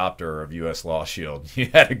early adopter of U.S. Law Shield, you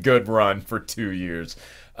had a good run for 2 years.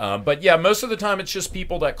 But yeah, most of the time it's just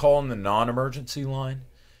people that call in the non-emergency line,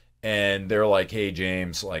 and they're like, hey,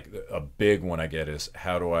 James, like a big one I get is,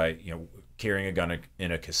 how do I, carrying a gun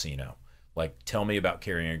in a casino. Like, tell me about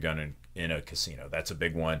carrying a gun in a casino. That's a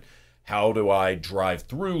big one. How do I drive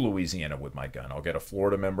through Louisiana with my gun? I'll get a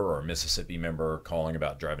Florida member or a Mississippi member calling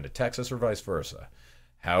about driving to Texas or vice versa.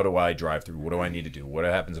 How do I drive through? What do I need to do? What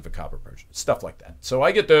happens if a cop approaches? Stuff like that. So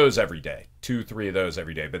I get those every day, 2, 3 of those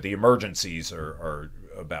every day. But the emergencies are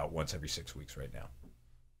about once every 6 weeks right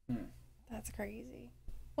now. That's crazy.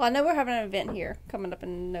 Well, I know we're having an event here coming up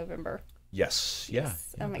in November. Yes. Yeah.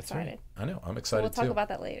 I'm that's excited. right. I know. I'm So excited we'll talk too. about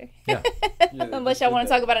that later. Yeah. Unless y'all want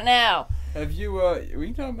to talk about it now. Have you, we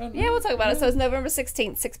can talk about it? Yeah, we'll talk about it. So it's November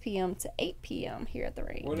 16th, 6 p.m. to 8 p.m. here at the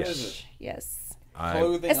range. What is it? Yes.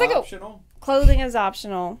 Clothing It's like optional? Clothing is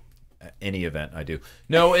optional. Any event I do.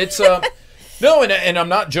 No, it's no, and I'm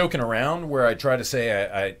not joking around where I try to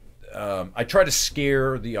say I try to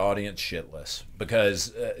scare the audience shitless,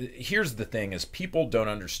 because here's the thing is people don't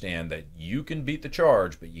understand that you can beat the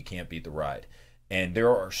charge, but you can't beat the ride. And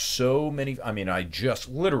there are so many, I just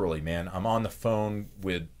literally, man, I'm on the phone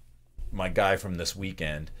with my guy from this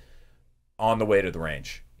weekend on the way to the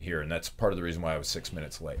range here, and that's part of the reason why I was 6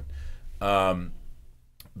 minutes late.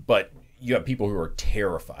 But you have people who are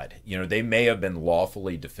terrified. They may have been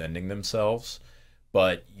lawfully defending themselves,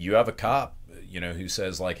 but you have a cop, who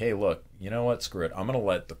says like, hey, look, you know what, screw it. I'm going to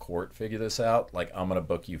let the court figure this out. Like, I'm going to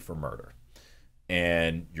book you for murder.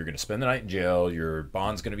 and you're going to spend the night in jail. Your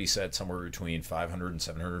bond's going to be set somewhere between $500,000 and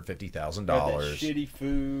 $750,000. Shitty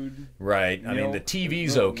food. Right. I mean, the Milk. TV's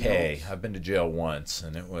There's no okay. milk. I've been to jail once,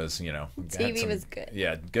 and it was, you know, had TV was good.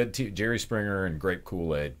 Yeah, good. Jerry Springer and grape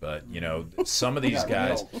Kool-Aid, but you know, some of these Yeah,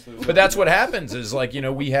 guys. milk, so- But that's what happens is like, you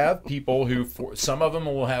know, we have people who, some of them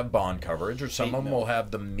will have bond coverage, or some of them will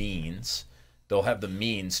have the means. They'll have the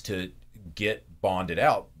means to get bonded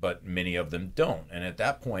out, but many of them don't. And at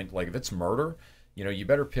that point, like if it's murder, you know, you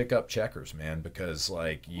better pick up checkers, man, because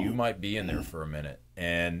like you might be in there for a minute,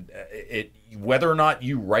 and whether or not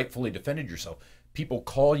you rightfully defended yourself, people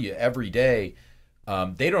call you every day.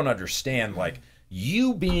 They don't understand, like,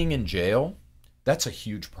 you being in jail, that's a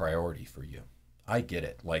huge priority for you. I get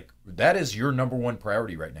it. Like, that is your number one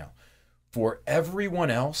priority right now. For everyone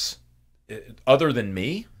else, other than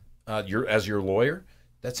me, as your lawyer,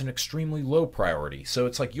 that's an extremely low priority. So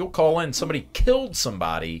it's like you'll call in, somebody killed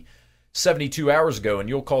somebody 72 hours ago, and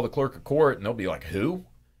you'll call the clerk of court, and they'll be like, who?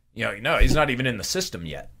 You know, no, he's not even in the system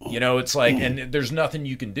yet. You know, it's like, and there's nothing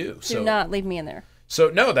you can do. Do not leave me in there. So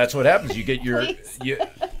no, that's what happens. You get your,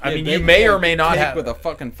 I mean, they you may or may not take have with a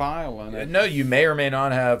fucking file on it. No, you may or may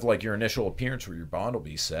not have like your initial appearance where your bond will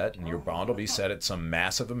be set, and your bond will be set at some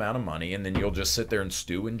massive amount of money, and then you'll just sit there and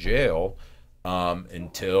stew in jail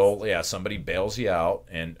until somebody bails you out,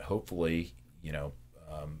 and hopefully, you know,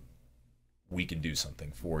 we can do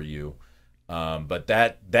something for you. But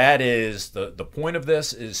that is the point of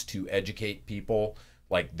this, is to educate people.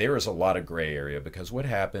 Like, there is a lot of gray area, because what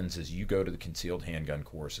happens is you go to the concealed handgun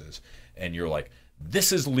courses and you're like,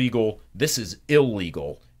 this is legal, this is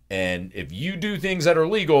illegal, and if you do things that are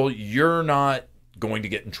legal, you're not going to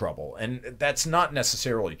get in trouble. And that's not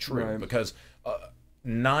necessarily true, Right. because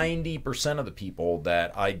 90% of the people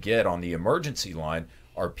that I get on the emergency line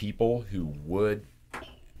are people who would,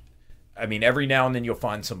 I mean, every now and then you'll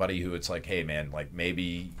find somebody who it's like, hey man, like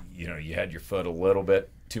maybe, you know, you had your foot a little bit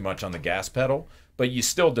too much on the gas pedal, but you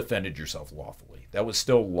still defended yourself lawfully. That was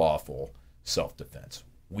still lawful self-defense.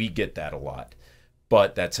 We get that a lot.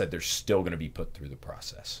 But that said, they're still going to be put through the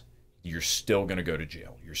process. You're still going to go to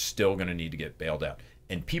jail. You're still going to need to get bailed out.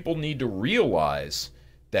 And people need to realize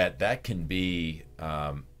that that can be,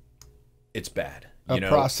 it's bad. You know?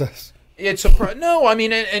 Process. It's a no. I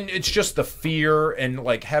mean, and it's just the fear, and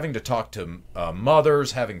like having to talk to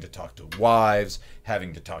mothers, having to talk to wives,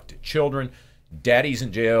 having to talk to children. Daddy's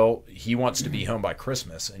in jail. He wants to be home by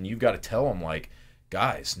Christmas, and you've got to tell him, like,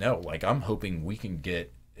 guys, no, like I'm hoping we can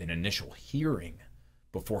get an initial hearing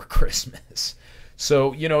before Christmas.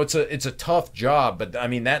 So, you know, it's a tough job, but I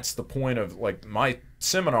mean, that's the point of like my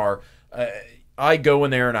seminar. I go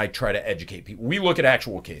in there and I try to educate people. We look at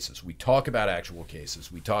actual cases. We talk about actual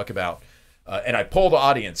cases. We talk about, and I poll the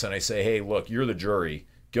audience and I say, hey, look, you're the jury,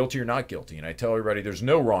 guilty or not guilty. And I tell everybody there's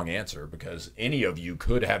no wrong answer, because any of you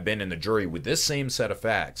could have been in the jury with this same set of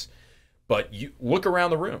facts. But you look around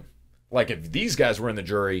the room. Like if these guys were in the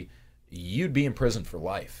jury, you'd be in prison for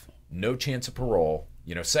life. No chance of parole.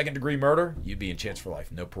 You know, second-degree murder, you'd be in chance for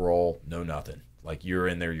life. No parole, no nothing. Like you're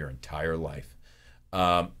in there your entire life.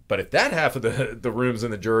 But if that half of the room's in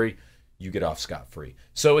the jury, you get off scot-free.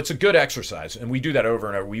 So it's a good exercise, and we do that over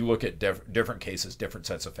and over. We look at different cases, different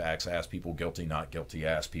sets of facts. I ask people guilty, not guilty.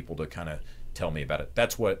 I ask people to kind of tell me about it.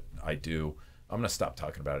 That's what I do. I'm going to stop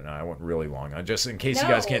talking about it now. I went really long. I just, in case you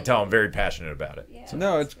guys can't tell, I'm very passionate about it. Yeah. So.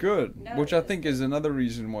 No, it's good, No, which it I is. think is another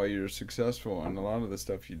reason why you're successful in a lot of the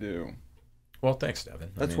stuff you do. Well, thanks,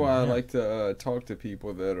 Devin. That's why I like to talk to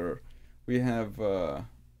people that are. We have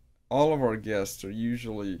all of our guests are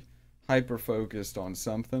usually hyper focused on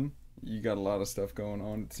something. You got a lot of stuff going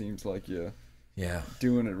on. It seems like you're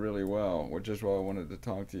doing it really well, which is why I wanted to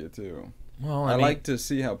talk to you too. Well, I like to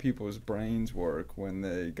see how people's brains work when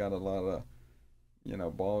they got a lot of,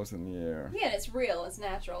 balls in the air. Yeah, and it's real. It's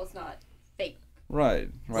natural. It's not fake. Right.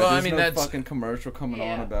 Well, I There's mean, no that's- fucking commercial coming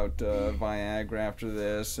on Yeah. about Viagra after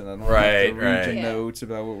this, and I don't Right, have to read right. your Yeah. notes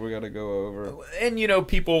about what we got to go over. And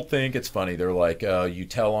people think it's funny. They're like, you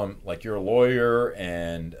tell them like you're a lawyer,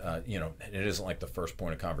 and it isn't like the first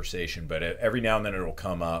point of conversation, but every now and then it'll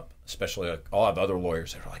come up. Especially, like, I'll have other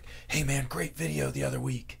lawyers that are like, "Hey, man, great video the other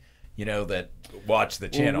week." That watch the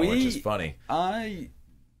channel, which is funny. I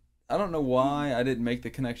don't know why I didn't make the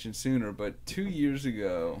connection sooner, but 2 years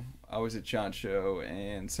ago I was at SHOT Show,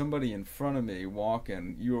 and somebody in front of me you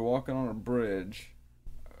were walking on a bridge.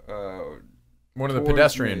 One of the towards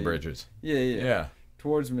pedestrian me. bridges. Yeah.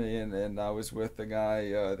 Towards me, and I was with the guy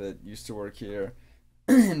that used to work here.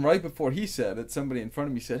 And right before he said it, somebody in front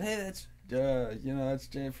of me said, "Hey, that's that's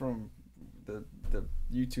Jay from the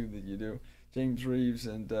YouTube that you do, James Reeves."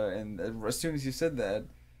 And as soon as he said that,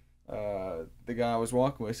 the guy I was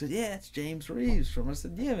walking with said, "Yeah, it's James Reeves from." I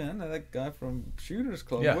said, "Yeah, man, I know that guy from Shooters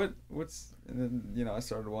Club. Yeah. What's?" And then I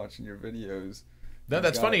started watching your videos. No,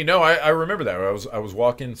 that's funny. No, I remember that. I was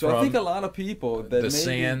walking So from I think a lot of people that the maybe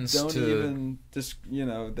Sands don't to- even just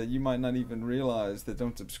that you might not even realize that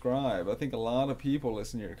don't subscribe. I think a lot of people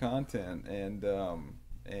listen to your content and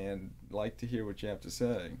like to hear what you have to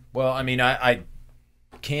say. Well, I mean, I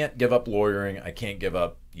can't give up lawyering. I can't give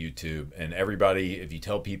up YouTube. And everybody, if you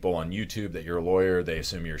tell people on YouTube that you're a lawyer, they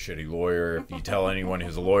assume you're a shitty lawyer. If you tell anyone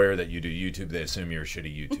who's a lawyer that you do YouTube, they assume you're a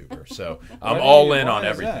shitty YouTuber. So I'm all in on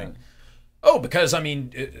everything. Oh, because, I mean,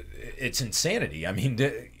 it's insanity. I mean,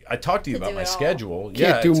 I talked to you about my schedule.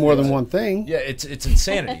 Can't do more than one thing. Yeah, it's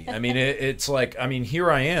insanity. I mean, it's like, I mean, here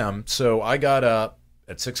I am. So I got up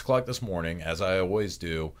at 6 o'clock this morning, as I always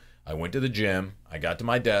do. I went to the gym. I got to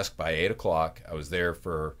my desk by 8 o'clock. I was there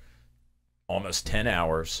for almost 10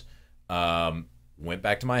 hours. Went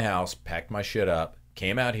back to my house, packed my shit up,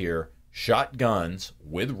 came out here, shot guns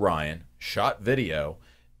with Ryan, shot video,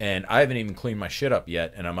 and I haven't even cleaned my shit up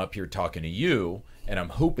yet, and I'm up here talking to you, and I'm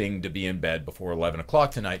hoping to be in bed before 11 o'clock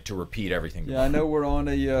tonight to repeat everything. Yeah, I know we're on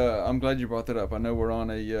I'm glad you brought that up. I know we're on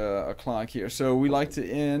a clock here. So we like to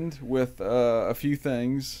end with a few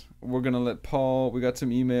things. We're going to let Paul, we got some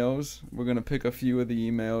emails. We're going to pick a few of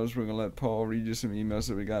the emails. We're going to let Paul read you some emails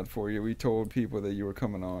that we got for you. We told people that you were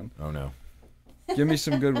coming on. Oh, no. Give me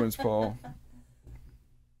some good ones, Paul.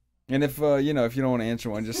 And if, if you don't want to answer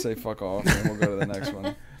one, just say fuck off, and we'll go to the next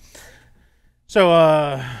one.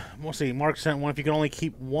 So, we'll see. Mark sent one. If you could only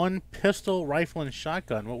keep one pistol, rifle, and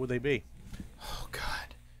shotgun, what would they be? Oh,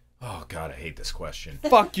 God. Oh, God, I hate this question.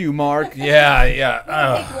 Fuck you, Mark.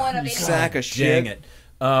 Yeah. Pick one of You each. sack of shit. Dang it.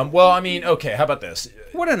 Well, I mean, okay, how about this?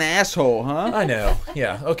 What an asshole, huh? I know.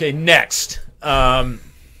 Yeah. Okay, next.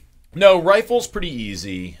 No, rifle's pretty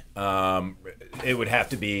easy. It would have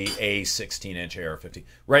to be a 16-inch AR-15.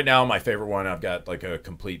 Right now, my favorite one, I've got like a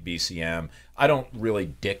complete BCM. I don't really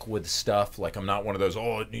dick with stuff. Like, I'm not one of those,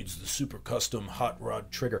 it needs the super custom hot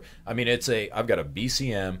rod trigger. I mean, I've got a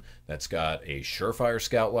BCM that's got a Surefire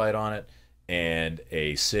Scout light on it and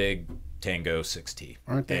a SIG Tango 6T.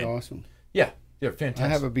 Aren't they awesome? Yeah, they're fantastic. I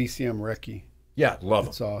have a BCM Recce. Yeah, love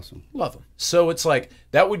them. That's awesome. Love them. So it's like,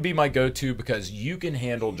 that would be my go-to because you can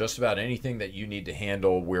handle just about anything that you need to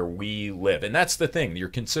handle where we live. And that's the thing. Your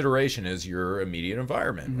consideration is your immediate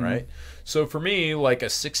environment, right? So for me, like a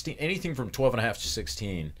 16, anything from 12.5 to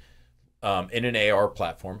 16 in an AR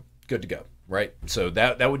platform, good to go, right? So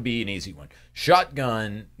that would be an easy one.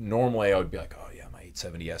 Shotgun, normally I would be like, oh yeah, my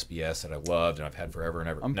 870 SBS that I loved and I've had forever and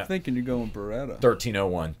ever. I'm thinking you're going Beretta.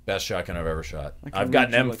 1301, best shotgun I've ever shot. I can I've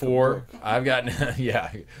got an read you like a M4. book. I've got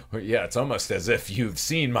yeah. It's almost as if you've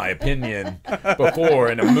seen my opinion before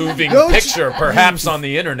in a moving picture, perhaps on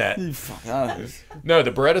the internet. You fuck out of here. No,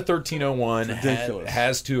 the Beretta 1301 Ridiculous.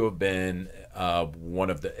 has to have been one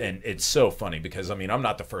of the, and it's so funny because I mean I'm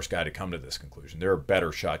not the first guy to come to this conclusion. There are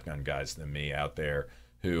better shotgun guys than me out there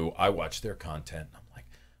who I watch their content and I'm like,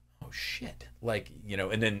 oh shit, like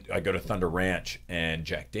and then I go to Thunder Ranch and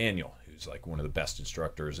Jack Daniel, who's like one of the best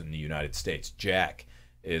instructors in the United States. Jack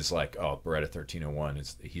is like, oh, Beretta 1301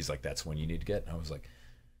 he's like, that's one you need to get. And I was like,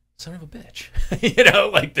 son of a bitch,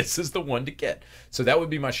 like this is the one to get. So that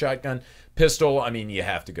would be my shotgun. Pistol, I mean, you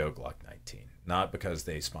have to go Glock 19, not because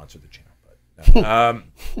they sponsor the channel.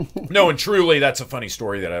 No, and truly, that's a funny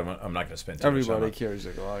story that I'm not going to spend too much time Everybody on. carries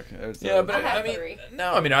a Glock. Yeah, but I have I mean, three.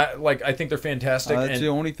 no, I mean, I think they're fantastic. that's and, the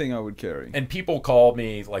only thing I would carry. and people call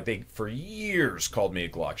me like they for years called me a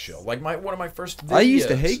Glock shill. Like one of my first videos. I used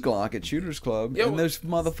to hate Glock at Shooters Club, Yeah, and those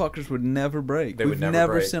motherfuckers would never break. They would We've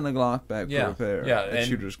never break. sent a Glock back Yeah, for repair yeah, at and-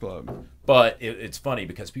 Shooters Club. But it's funny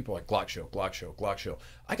because people are like Glock show, Glock show, Glock show.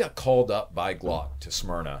 I got called up by Glock to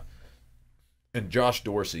Smyrna. And Josh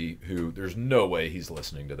Dorsey, who there's no way he's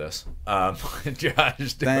listening to this.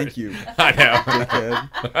 Josh, Thank you.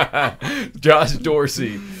 I know. Josh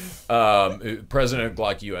Dorsey, president of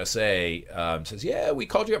Glock USA, says, "Yeah, we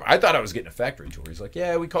called you up." I thought I was getting a factory tour. He's like,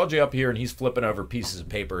 "Yeah, we called you up here," and he's flipping over pieces of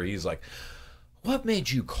paper. He's like, "What made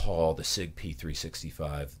you call the SIG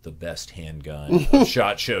P365 the best handgun of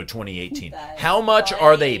SHOT Show 2018? That's How much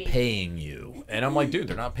are they funny. paying you?" And I'm like, "Dude,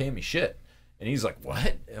 they're not paying me shit." And he's like, "What?"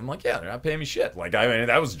 And I'm like, "Yeah, they're not paying me shit." Like, I mean,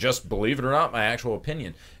 that was just, believe it or not, my actual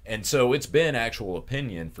opinion. And so it's been actual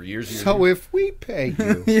opinion for years. So if we pay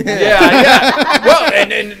you, Yeah. Well,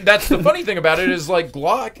 and that's the funny thing about it is like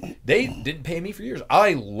Glock, they didn't pay me for years.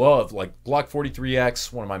 I love like Glock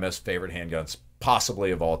 43X, one of my most favorite handguns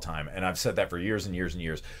possibly of all time. And I've said that for years and years and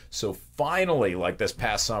years. So finally, like this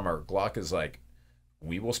past summer, Glock is like,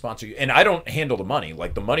 we will sponsor you. And I don't handle the money.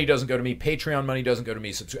 Like, the money doesn't go to me. Patreon money doesn't go to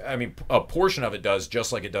me. I mean, a portion of it does,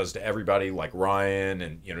 just like it does to everybody, like Ryan,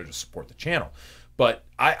 and, you know, to support the channel. But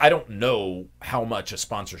I don't know how much a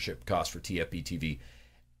sponsorship costs for TFB TV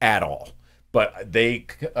at all. But they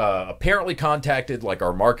apparently contacted, like,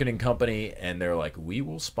 our marketing company, and they're like, we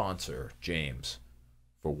will sponsor James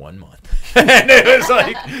for 1 month. And it was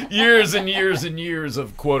like years and years and years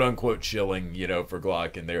of quote unquote shilling, you know, for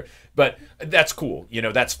Glock in there. But that's cool. You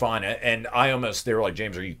know, that's fine. And they were like,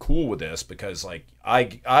 James, are you cool with this? Because, like,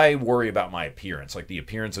 I worry about my appearance, like the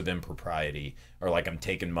appearance of impropriety, or like I'm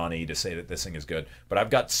taking money to say that this thing is good. But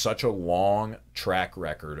I've got such a long track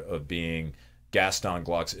record of being Gaston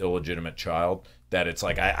Glock's illegitimate child that it's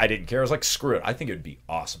like I didn't care. I was like, screw it. I think it would be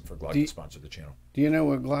awesome for Glock to sponsor the channel. Do you know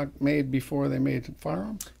what Glock made before they made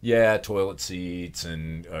firearms? Yeah, toilet seats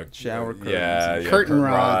and shower curtains. Yeah, curtain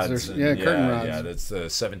rods. Curtain rods. Yeah, that's the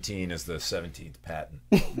 17 is the 17th patent.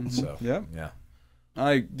 So yeah. All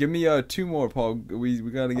right, give me 2 more, Paul. We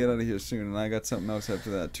got to get out of here soon, and I got something else after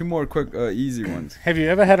that. 2 more quick, easy ones. Have you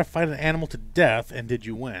ever had to fight an animal to death, and did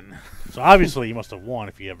you win? So obviously you must have won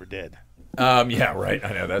if you ever did. Yeah, right.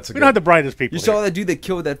 I know that's a We're not the brightest people. You here. saw that dude that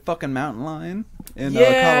killed that fucking mountain lion in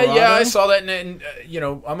Colorado? Yeah, I saw that, and you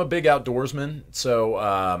know, I'm a big outdoorsman, so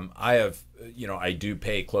I have, you know, I do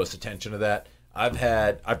pay close attention to that.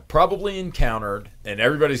 I've probably encountered, and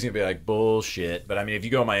everybody's gonna be like, bullshit, but I mean, if you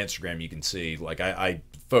go on my Instagram, you can see, like, I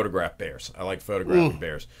photograph bears. I like photographing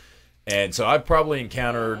bears, and so I've probably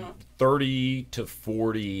encountered 30 to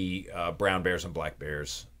 40 brown bears and black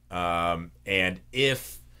bears, and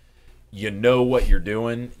if you know what you're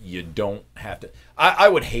doing, you don't have to. I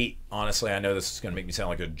would hate, honestly, I know this is going to make me sound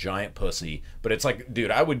like a giant pussy, but it's like,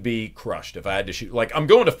 dude, I would be crushed if I had to shoot. Like, I'm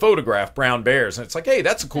going to photograph brown bears, and it's like, hey,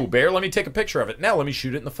 that's a cool bear. Let me take a picture of it. Now let me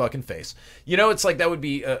shoot it in the fucking face. You know, it's like that would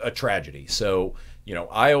be a tragedy. So, you know,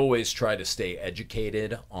 I always try to stay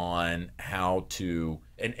educated on how to,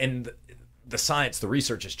 and the science, the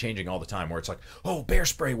research is changing all the time, where it's like, oh, bear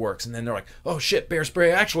spray works, and then they're like, oh shit, bear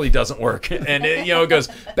spray actually doesn't work, and it, you know, it goes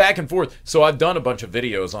back and forth. So I've done a bunch of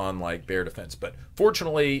videos on, like, bear defense, but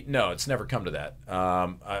fortunately, no, it's never come to that.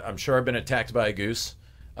 I'm sure I've been attacked by a goose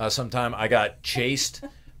sometime. I got chased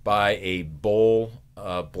by a bull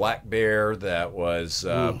black bear that was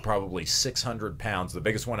probably 600 pounds, the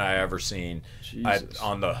biggest one I ever seen,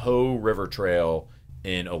 on the Hoh River Trail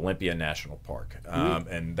in Olympia National Park,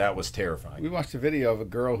 and that was terrifying. We watched a video of a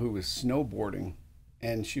girl who was snowboarding,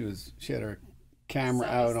 and she had her camera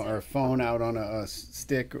out on her phone out on a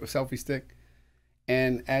stick, a selfie stick,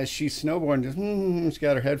 and as she's snowboarding, just she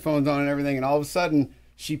got her headphones on and everything, and all of a sudden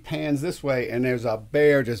she pans this way, and there's a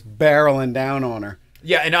bear just barreling down on her.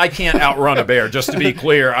 Yeah, and I can't outrun a bear, just to be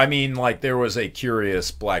clear. I mean, like, there was a curious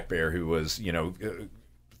black bear who was, you know,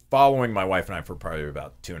 following my wife and I for probably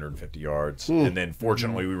about 250 yards, and then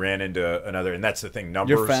fortunately we ran into another. And that's the thing,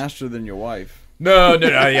 numbers. You're faster than your wife. No,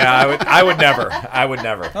 yeah, I would never.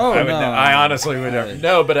 Oh, I honestly would never.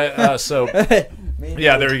 No, but so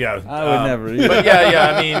yeah, there you go. I would never. Either. But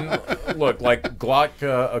yeah, I mean, look, like a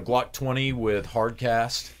Glock 20 with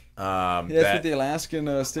hardcast. That's with the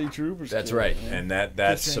Alaskan state troopers. That's right, and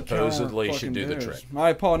that supposedly should do the trick. All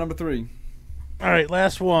right, Paul, number 3. All right,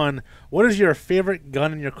 last one. What is your favorite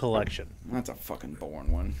gun in your collection? That's a fucking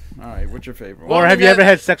boring one. All right, what's your favorite one? Or have you ever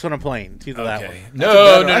had sex on a plane? It's either that one.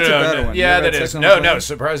 No. One. Yeah, that is. No.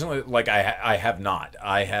 Surprisingly, like, I have not.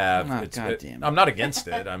 I have. I'm not against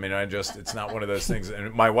it. I mean, it's not one of those things.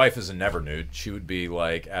 And my wife is a never nude. She would be,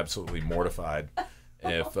 like, absolutely mortified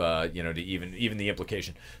if you know, to even the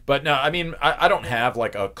implication. But no, I mean, I don't have,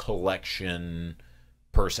 like, a collection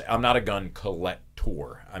per se. I'm not a gun collector.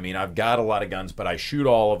 I mean, I've got a lot of guns, but I shoot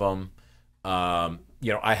all of them.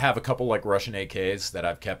 You know, I have a couple, like, Russian AKs that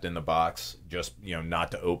I've kept in the box, just, you know,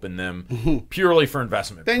 not to open them, purely for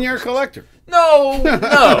investment Then purposes. you're a collector.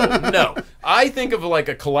 No. I think of, like,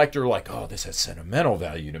 a collector, like, oh, this has sentimental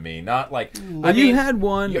value to me, not like. I mean, you had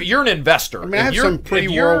one. You're an investor. I mean, I have some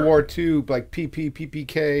pre-World War II, like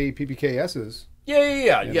PPK, PPKSs.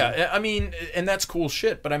 Yeah. I mean, and that's cool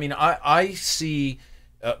shit. But I mean, I see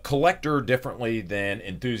collector differently than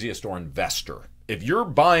enthusiast or investor. If you're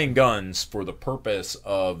buying guns for the purpose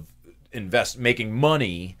of making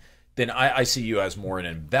money, then I see you as more an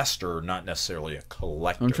investor, not necessarily a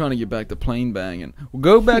collector. I'm trying to get back to plane banging. We'll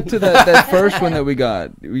go back to that first one that we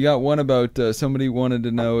got. We got one about somebody wanted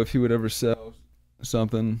to know if he would ever sell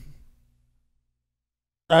something.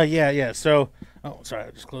 Yeah. So, sorry,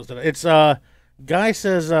 I just closed it. It's guy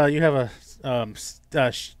says you have a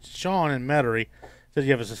Sean in Metairie says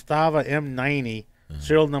you have a Zastava M90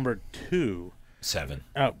 serial number 2. 7.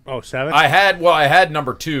 Oh, 7? I had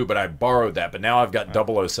number 2, but I borrowed that. But now I've got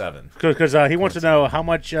 007. Because he wants to know how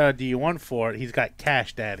much do you want for it. He's got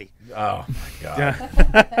cash, Daddy. Oh my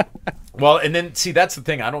god. Well, and then see, that's the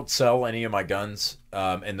thing. I don't sell any of my guns,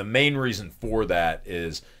 and the main reason for that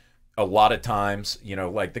is a lot of times, you know,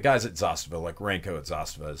 like the guys at Zostava, like Ranko at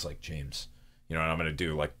Zostava, is like, James. You know, and I'm gonna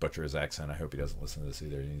do like butcher his accent. I hope he doesn't listen to this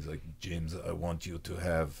either. And he's like, James, I want you to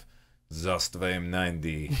have Zostava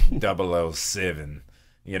M90 007.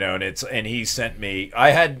 You know, and he sent me.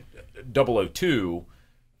 I had 002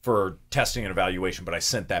 for testing and evaluation, but I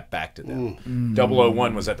sent that back to them.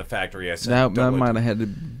 001 was at the factory. I sent that might have had to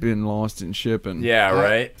been lost in shipping. Yeah,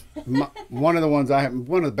 right. One of the ones I had,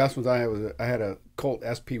 one of the best ones I had was I had a Colt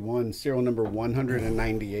SP1 serial number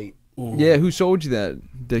 198. Yeah, who sold you that,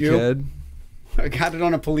 dickhead? I got it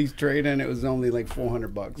on a police trade, and it was only like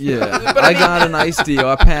 $400. Yeah, I got a nice deal.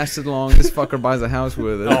 I passed it along. This fucker buys a house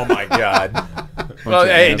with it. Oh my god. Well,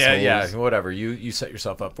 hey, assholes. yeah, whatever. You set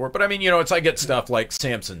yourself up for it. But I mean, you know, it's I get stuff like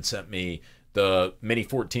Samson sent me the Mini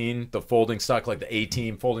 14, the folding stock, like the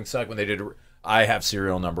A-Team folding stock when they did. I have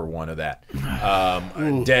serial number 1 of that.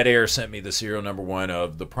 Dead Air sent me the serial number 1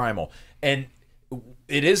 of the Primal, and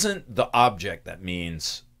it isn't the object that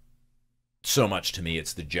means so much to me,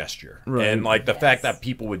 it's the gesture. Right. And like the fact that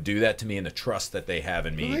people would do that to me and the trust that they have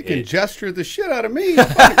in me. Well, they can gesture the shit out of me.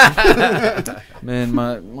 Man,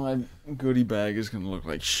 my goodie bag is gonna look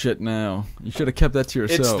like shit now. You should have kept that to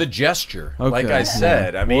yourself. It's the gesture, Okay, like I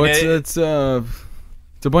said. I mean, well, it's a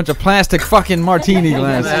bunch of plastic fucking martini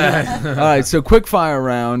glasses. All right, so quick fire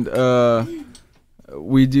round.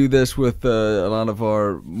 We do this with a lot of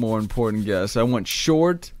our more important guests. I want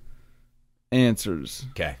short answers.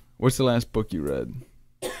 okay. What's the last book you read?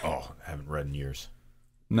 Oh, I haven't read in years.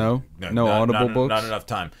 No Audible books? Not enough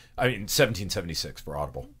time. I mean, 1776 for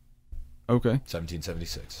Audible. Okay.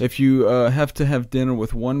 1776. If you have to have dinner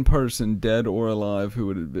with one person, dead or alive, who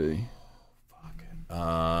would it be?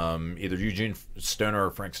 Either Eugene Stoner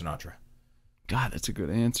or Frank Sinatra. God, that's a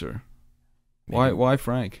good answer. Why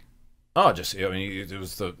Frank? Oh, just, I mean, it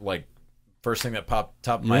was the, like, first thing that popped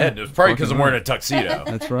top of my head. It was probably because I'm wearing a tuxedo.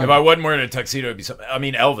 That's right. If I wasn't wearing a tuxedo, it'd be something. I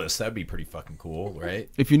mean, Elvis, that'd be pretty fucking cool, right?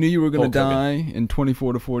 If you knew you were going to Hulk die Hogan. in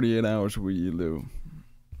 24 to 48 hours, what would you do?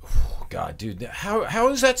 Oh, God, dude, how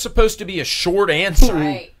is that supposed to be a short answer?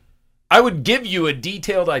 Right. I would give you a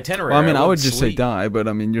detailed itinerary. Well, I mean, I would just say sleep. die, but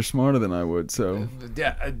I mean, you're smarter than I would, so.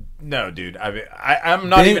 Yeah, no, dude. I mean, I'm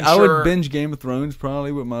not even I sure. would binge Game of Thrones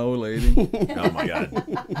probably with my old lady. Oh my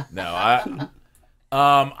God. No,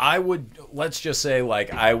 I would, let's just say,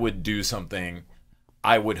 like, I would do something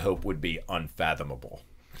I would hope would be unfathomable.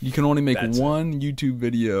 You can only make That's one YouTube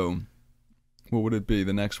video. What would it be?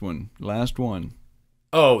 The next one, last one.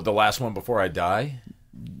 Oh, the last one before I die?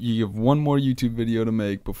 You have one more YouTube video to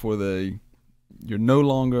make before you're no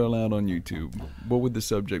longer allowed on YouTube. What would the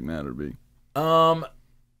subject matter be?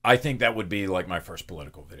 I think that would be like my first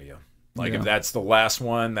political video. Like, if that's the last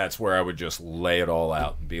one, that's where I would just lay it all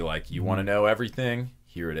out and be like, you want to know everything?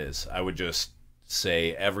 Here it is. I would just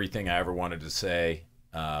say everything I ever wanted to say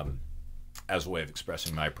as a way of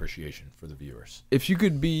expressing my appreciation for the viewers. If you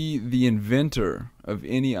could be the inventor of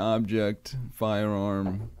any object,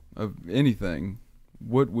 firearm, of anything,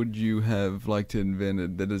 what would you have liked to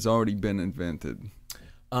invented that has already been invented?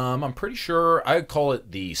 I'm pretty sure I'd call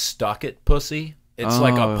it the stock it pussy. It's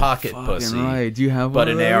like a pocket pussy. Right. Do you have but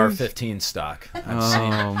one an of those? AR-15 stock.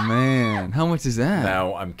 Oh, man. How much is that?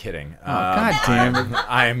 No, I'm kidding. God damn it.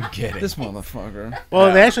 I'm kidding. This motherfucker.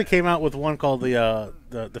 Well, they actually came out with one called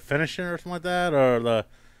the Finisher or something like that, or the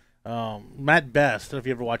Matt Best. I don't know if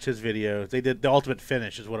you ever watch his videos. They did the Ultimate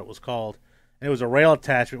Finish is what it was called. And it was a rail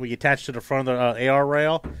attachment where you attached to the front of the AR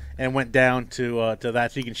rail and went down to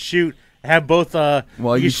that, so you can shoot. Have both.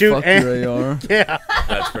 While you shoot fuck and, your AR. Yeah.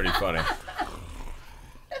 That's pretty funny.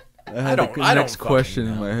 I had don't- the I don't next question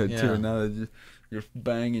fucking in my know. head Yeah. too. Now that you're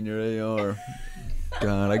banging your AR,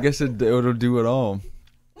 God, I guess it'll do it all.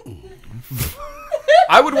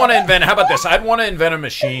 I would want to invent. How about this? I'd want to invent a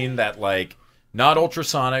machine that, like, not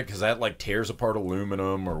ultrasonic, because that, like, tears apart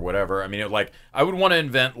aluminum or whatever. I mean, I would want to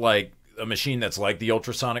invent, like, a machine that's like the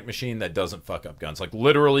ultrasonic machine that doesn't fuck up guns. Like,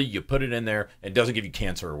 literally, you put it in there and it doesn't give you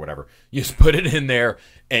cancer or whatever. You just put it in there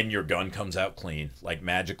and your gun comes out clean, like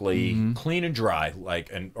magically clean and dry,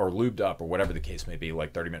 like, or lubed up or whatever the case may be,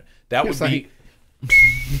 like 30 minutes. That would be.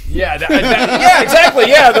 Yeah, yeah, exactly.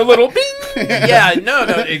 Yeah, the little bing. Yeah, no,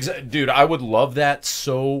 dude, I would love that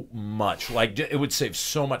so much. Like, it would save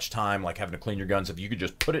so much time, like having to clean your guns if you could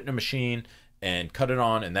just put it in a machine and cut it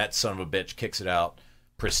on, and that son of a bitch kicks it out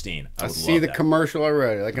pristine. I would see love the that. commercial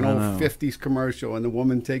already, like an old 50s commercial, and the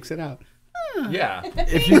woman takes it out. Yeah.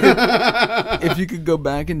 If you could go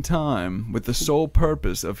back in time with the sole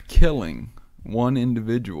purpose of killing one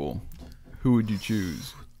individual, who would you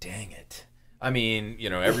choose? Dang it. I mean,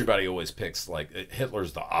 everybody always picks, like,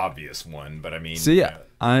 Hitler's the obvious one, but I mean... See,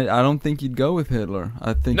 I don't think you'd go with Hitler.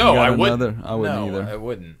 I think No, you got I wouldn't. another. I wouldn't either. I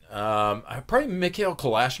wouldn't. I'd probably Mikhail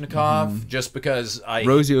Kalashnikov, just because I...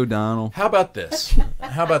 Rosie O'Donnell. How about this?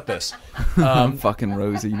 I'm fucking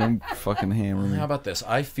Rosie. Don't fucking hammer me. How about this?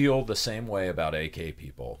 I feel the same way about AK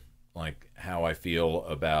people, like how I feel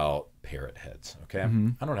about parrot heads, okay?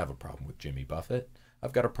 I don't have a problem with Jimmy Buffett.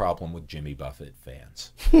 I've got a problem with Jimmy Buffett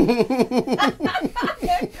fans.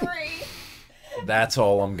 I agree. That's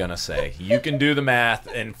all I'm going to say. You can do the math,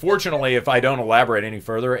 and fortunately, if I don't elaborate any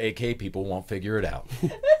further, AK people won't figure it out.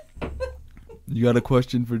 You got a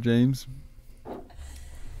question for James?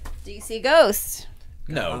 Do you see ghosts?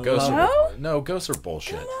 No, ghosts love are ghosts are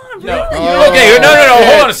bullshit. on, No, really? okay, no,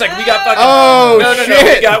 hold on a second. We got fucking no,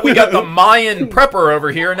 shit. we got the Mayan prepper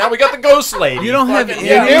over here, and now we got the ghost lady. You don't have Fucking-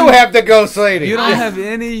 any- You have the ghost lady. You don't have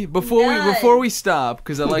any None. before we stop,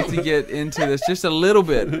 because I like to get into this just a little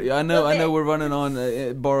bit. I know we're running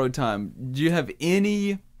on borrowed time. Do you have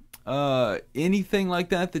any anything like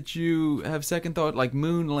that you have second thought, like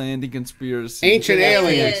moon landing conspiracy, Ancient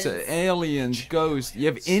aliens. aliens, ghosts? You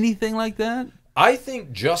have anything like that? I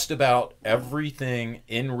think just about everything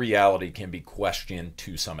in reality can be questioned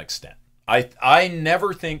to some extent. I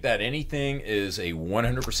never think that anything is a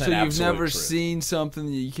 100% absolute So you've never truth. seen something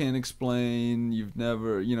that you can't explain. You've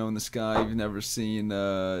never, in the sky. You've never seen.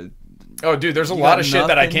 Oh, dude, there's a You lot got of shit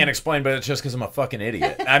that I nothing? can't explain, but it's just because I'm a fucking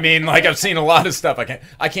idiot. I mean, like, I've seen a lot of stuff.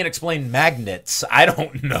 I can't explain magnets. I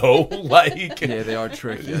don't know. Like, Yeah, they are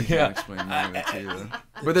tricky. I Yeah. can't explain magnets either.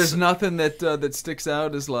 But there's nothing that sticks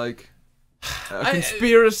out as like a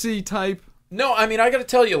conspiracy type. no, I mean, I got to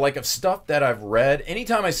tell you, like, of stuff that I've read,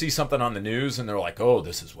 anytime I see something on the news and they're like, oh,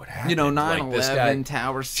 this is what happened. 9/11, like, this guy,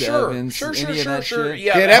 Tower sure, 7, sure, any of that shit.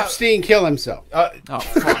 Yeah, Did Epstein kill himself? Oh,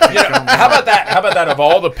 fuck. How about that? How about that? Of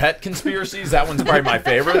all the pet conspiracies, that one's probably my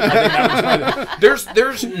favorite. I think that one's probably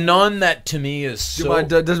there's none that to me is so.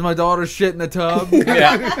 Does my daughter shit in the tub?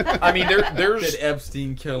 Yeah, I mean there's Did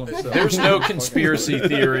Epstein kill himself? there's no conspiracy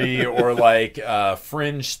theory or like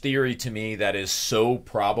fringe theory to me that is so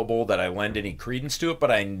probable that I lend any credence to it, but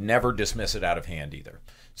I never dismiss it out of hand either.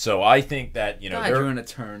 So I think that God, you're an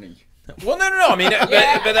attorney. well, no. I mean,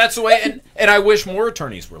 but that's the way, and I wish more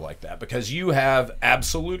attorneys were like that, because you have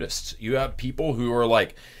absolutists. You have people who are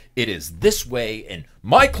like, it is this way, and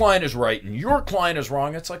my client is right, and your client is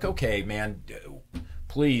wrong. It's like, okay, man,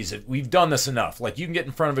 please, we've done this enough. Like, you can get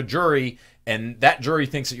in front of a jury, and that jury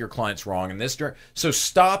thinks that your client's wrong, and this jury. So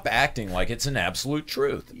stop acting like it's an absolute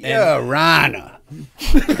truth. Yeah, Rana.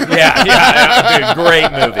 Yeah, dude,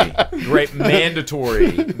 great movie, great,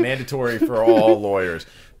 mandatory for all lawyers.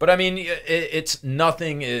 But I mean, it's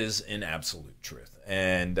nothing is an absolute truth,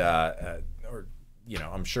 and I'm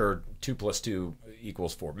sure 2 + 2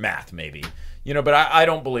 = 4, math maybe, but I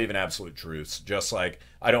don't believe in absolute truths. Just like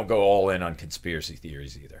I don't go all in on conspiracy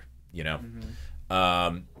theories either,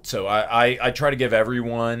 So I try to give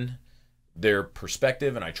everyone their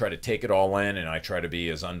perspective, and I try to take it all in, and I try to be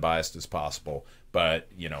as unbiased as possible. But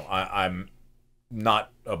I'm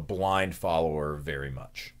not a blind follower very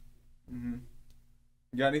much. Mm-hmm.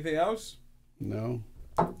 You got anything else, No.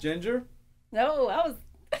 Ginger? No, I was.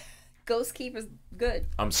 Ghost Keeper's good.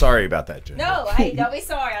 I'm sorry about that, Ginger. No, hey, don't be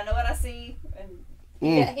sorry. I know what I see,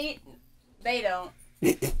 and they don't.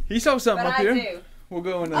 He saw something But up I here. do. We'll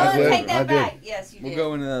go into Oh, that did. later. take that I did. back. Yes, you We'll did.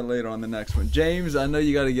 go into that later on the next one. James, I know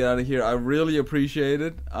you got to get out of here. I really appreciate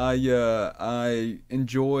it. I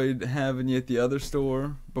enjoyed having you at the other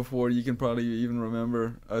store before you can probably even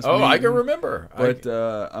remember us. Oh, I meeting. can remember. But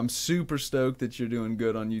I'm super stoked that you're doing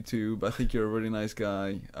good on YouTube. I think you're a really nice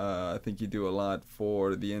guy. I think you do a lot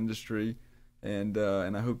for the industry, and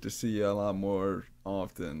I hope to see you a lot more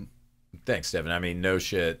often. Thanks, Devin. I mean, no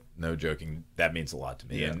shit, no joking. That means a lot to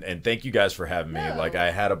me. Yeah. And thank you guys for having me. No. Like,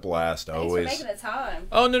 I had a blast. Thanks Always. for making the time.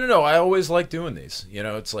 Oh, no. I always like doing these.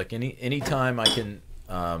 It's like any time I can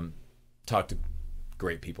talk to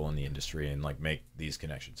great people in the industry and like make these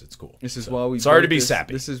connections. It's cool. This is So, why we. sorry to built be this,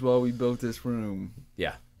 sappy. This is why we built this room.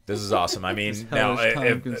 Yeah. This is awesome. I mean, It's now, hellish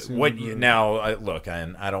time-consuming room. look,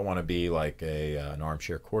 I don't want to be like an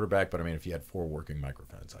armchair quarterback, but I mean, if you had 4 working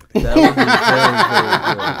microphones, I think That would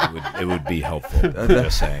be very, very good. it would be helpful.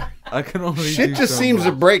 Just saying. I can only Shit do just so seems to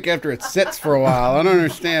much. break after it sits for a while. I don't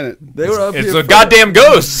understand it. They were up It's here. the for- goddamn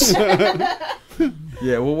ghosts.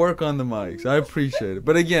 Yeah, we'll work on the mics. I appreciate it.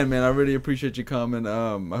 But again, man, I really appreciate you coming.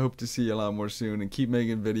 I hope to see you a lot more soon and keep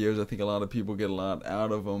making videos. I think a lot of people get a lot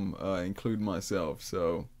out of them, including myself.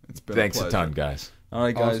 So It's been Thanks a a pleasure. ton, guys. All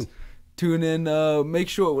right, guys. Awesome. Tune in. Make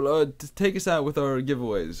sure take us out with our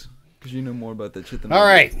giveaways because you know more about that shit than All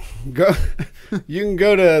I do. right, go. You can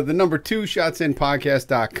go to the number 2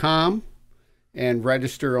 shotsinpodcast.com and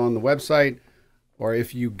register on the website. Or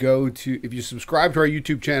if you subscribe to our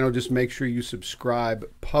YouTube channel, just make sure you subscribe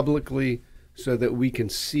publicly so that we can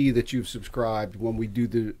see that you've subscribed when we do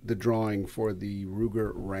the drawing for the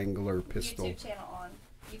Ruger Wrangler pistol. YouTube channel on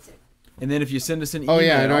YouTube. And then if you send us an email. Oh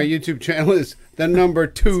yeah, and our YouTube channel is the number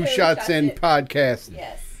 2 Shots In Podcast.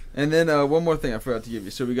 Yes. And then one more thing I forgot to give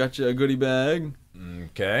you. So we got you a goodie bag.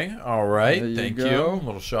 Okay. All right. There you Thank go. you.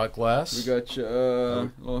 Little shot glass. We got you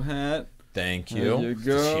a little hat. Thank you. There you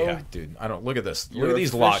go. Yeah, dude. I don't look at this. You're Look at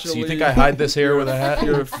these locks. You think officially- I hide this hair with a hat?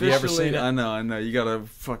 You're Have you ever seen it? I know. You got a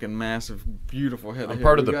fucking massive, beautiful head of I'm hair.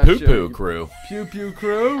 part of We the got poo you- poo crew. Pew Pew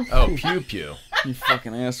crew. Oh, pew pew. You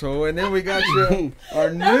fucking asshole. And then we got you our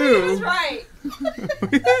He was new. right.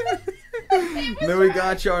 Then we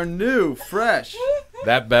got you our new, fresh,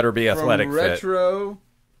 That better be athletic from fit. Retro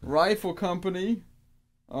Rifle Company.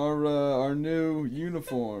 Our new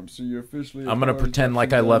uniform. So you're officially. I'm gonna a part of pretend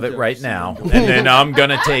like I Jefferson love Down it right Jefferson. now, and then I'm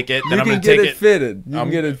gonna take it. Then You I'm can gonna get take it fitted. You I'm-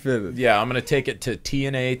 can get it fitted. Yeah, I'm gonna take it to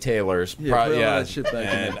TNA Taylor's. Yeah, put all that shit back in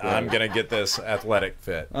and there. I'm gonna get this athletic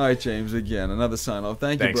fit. All right, James. Again, another sign off.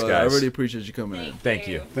 Thank Thanks, you, brother. guys. I really appreciate you coming in. Thank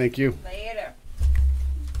you. Thank you. Later.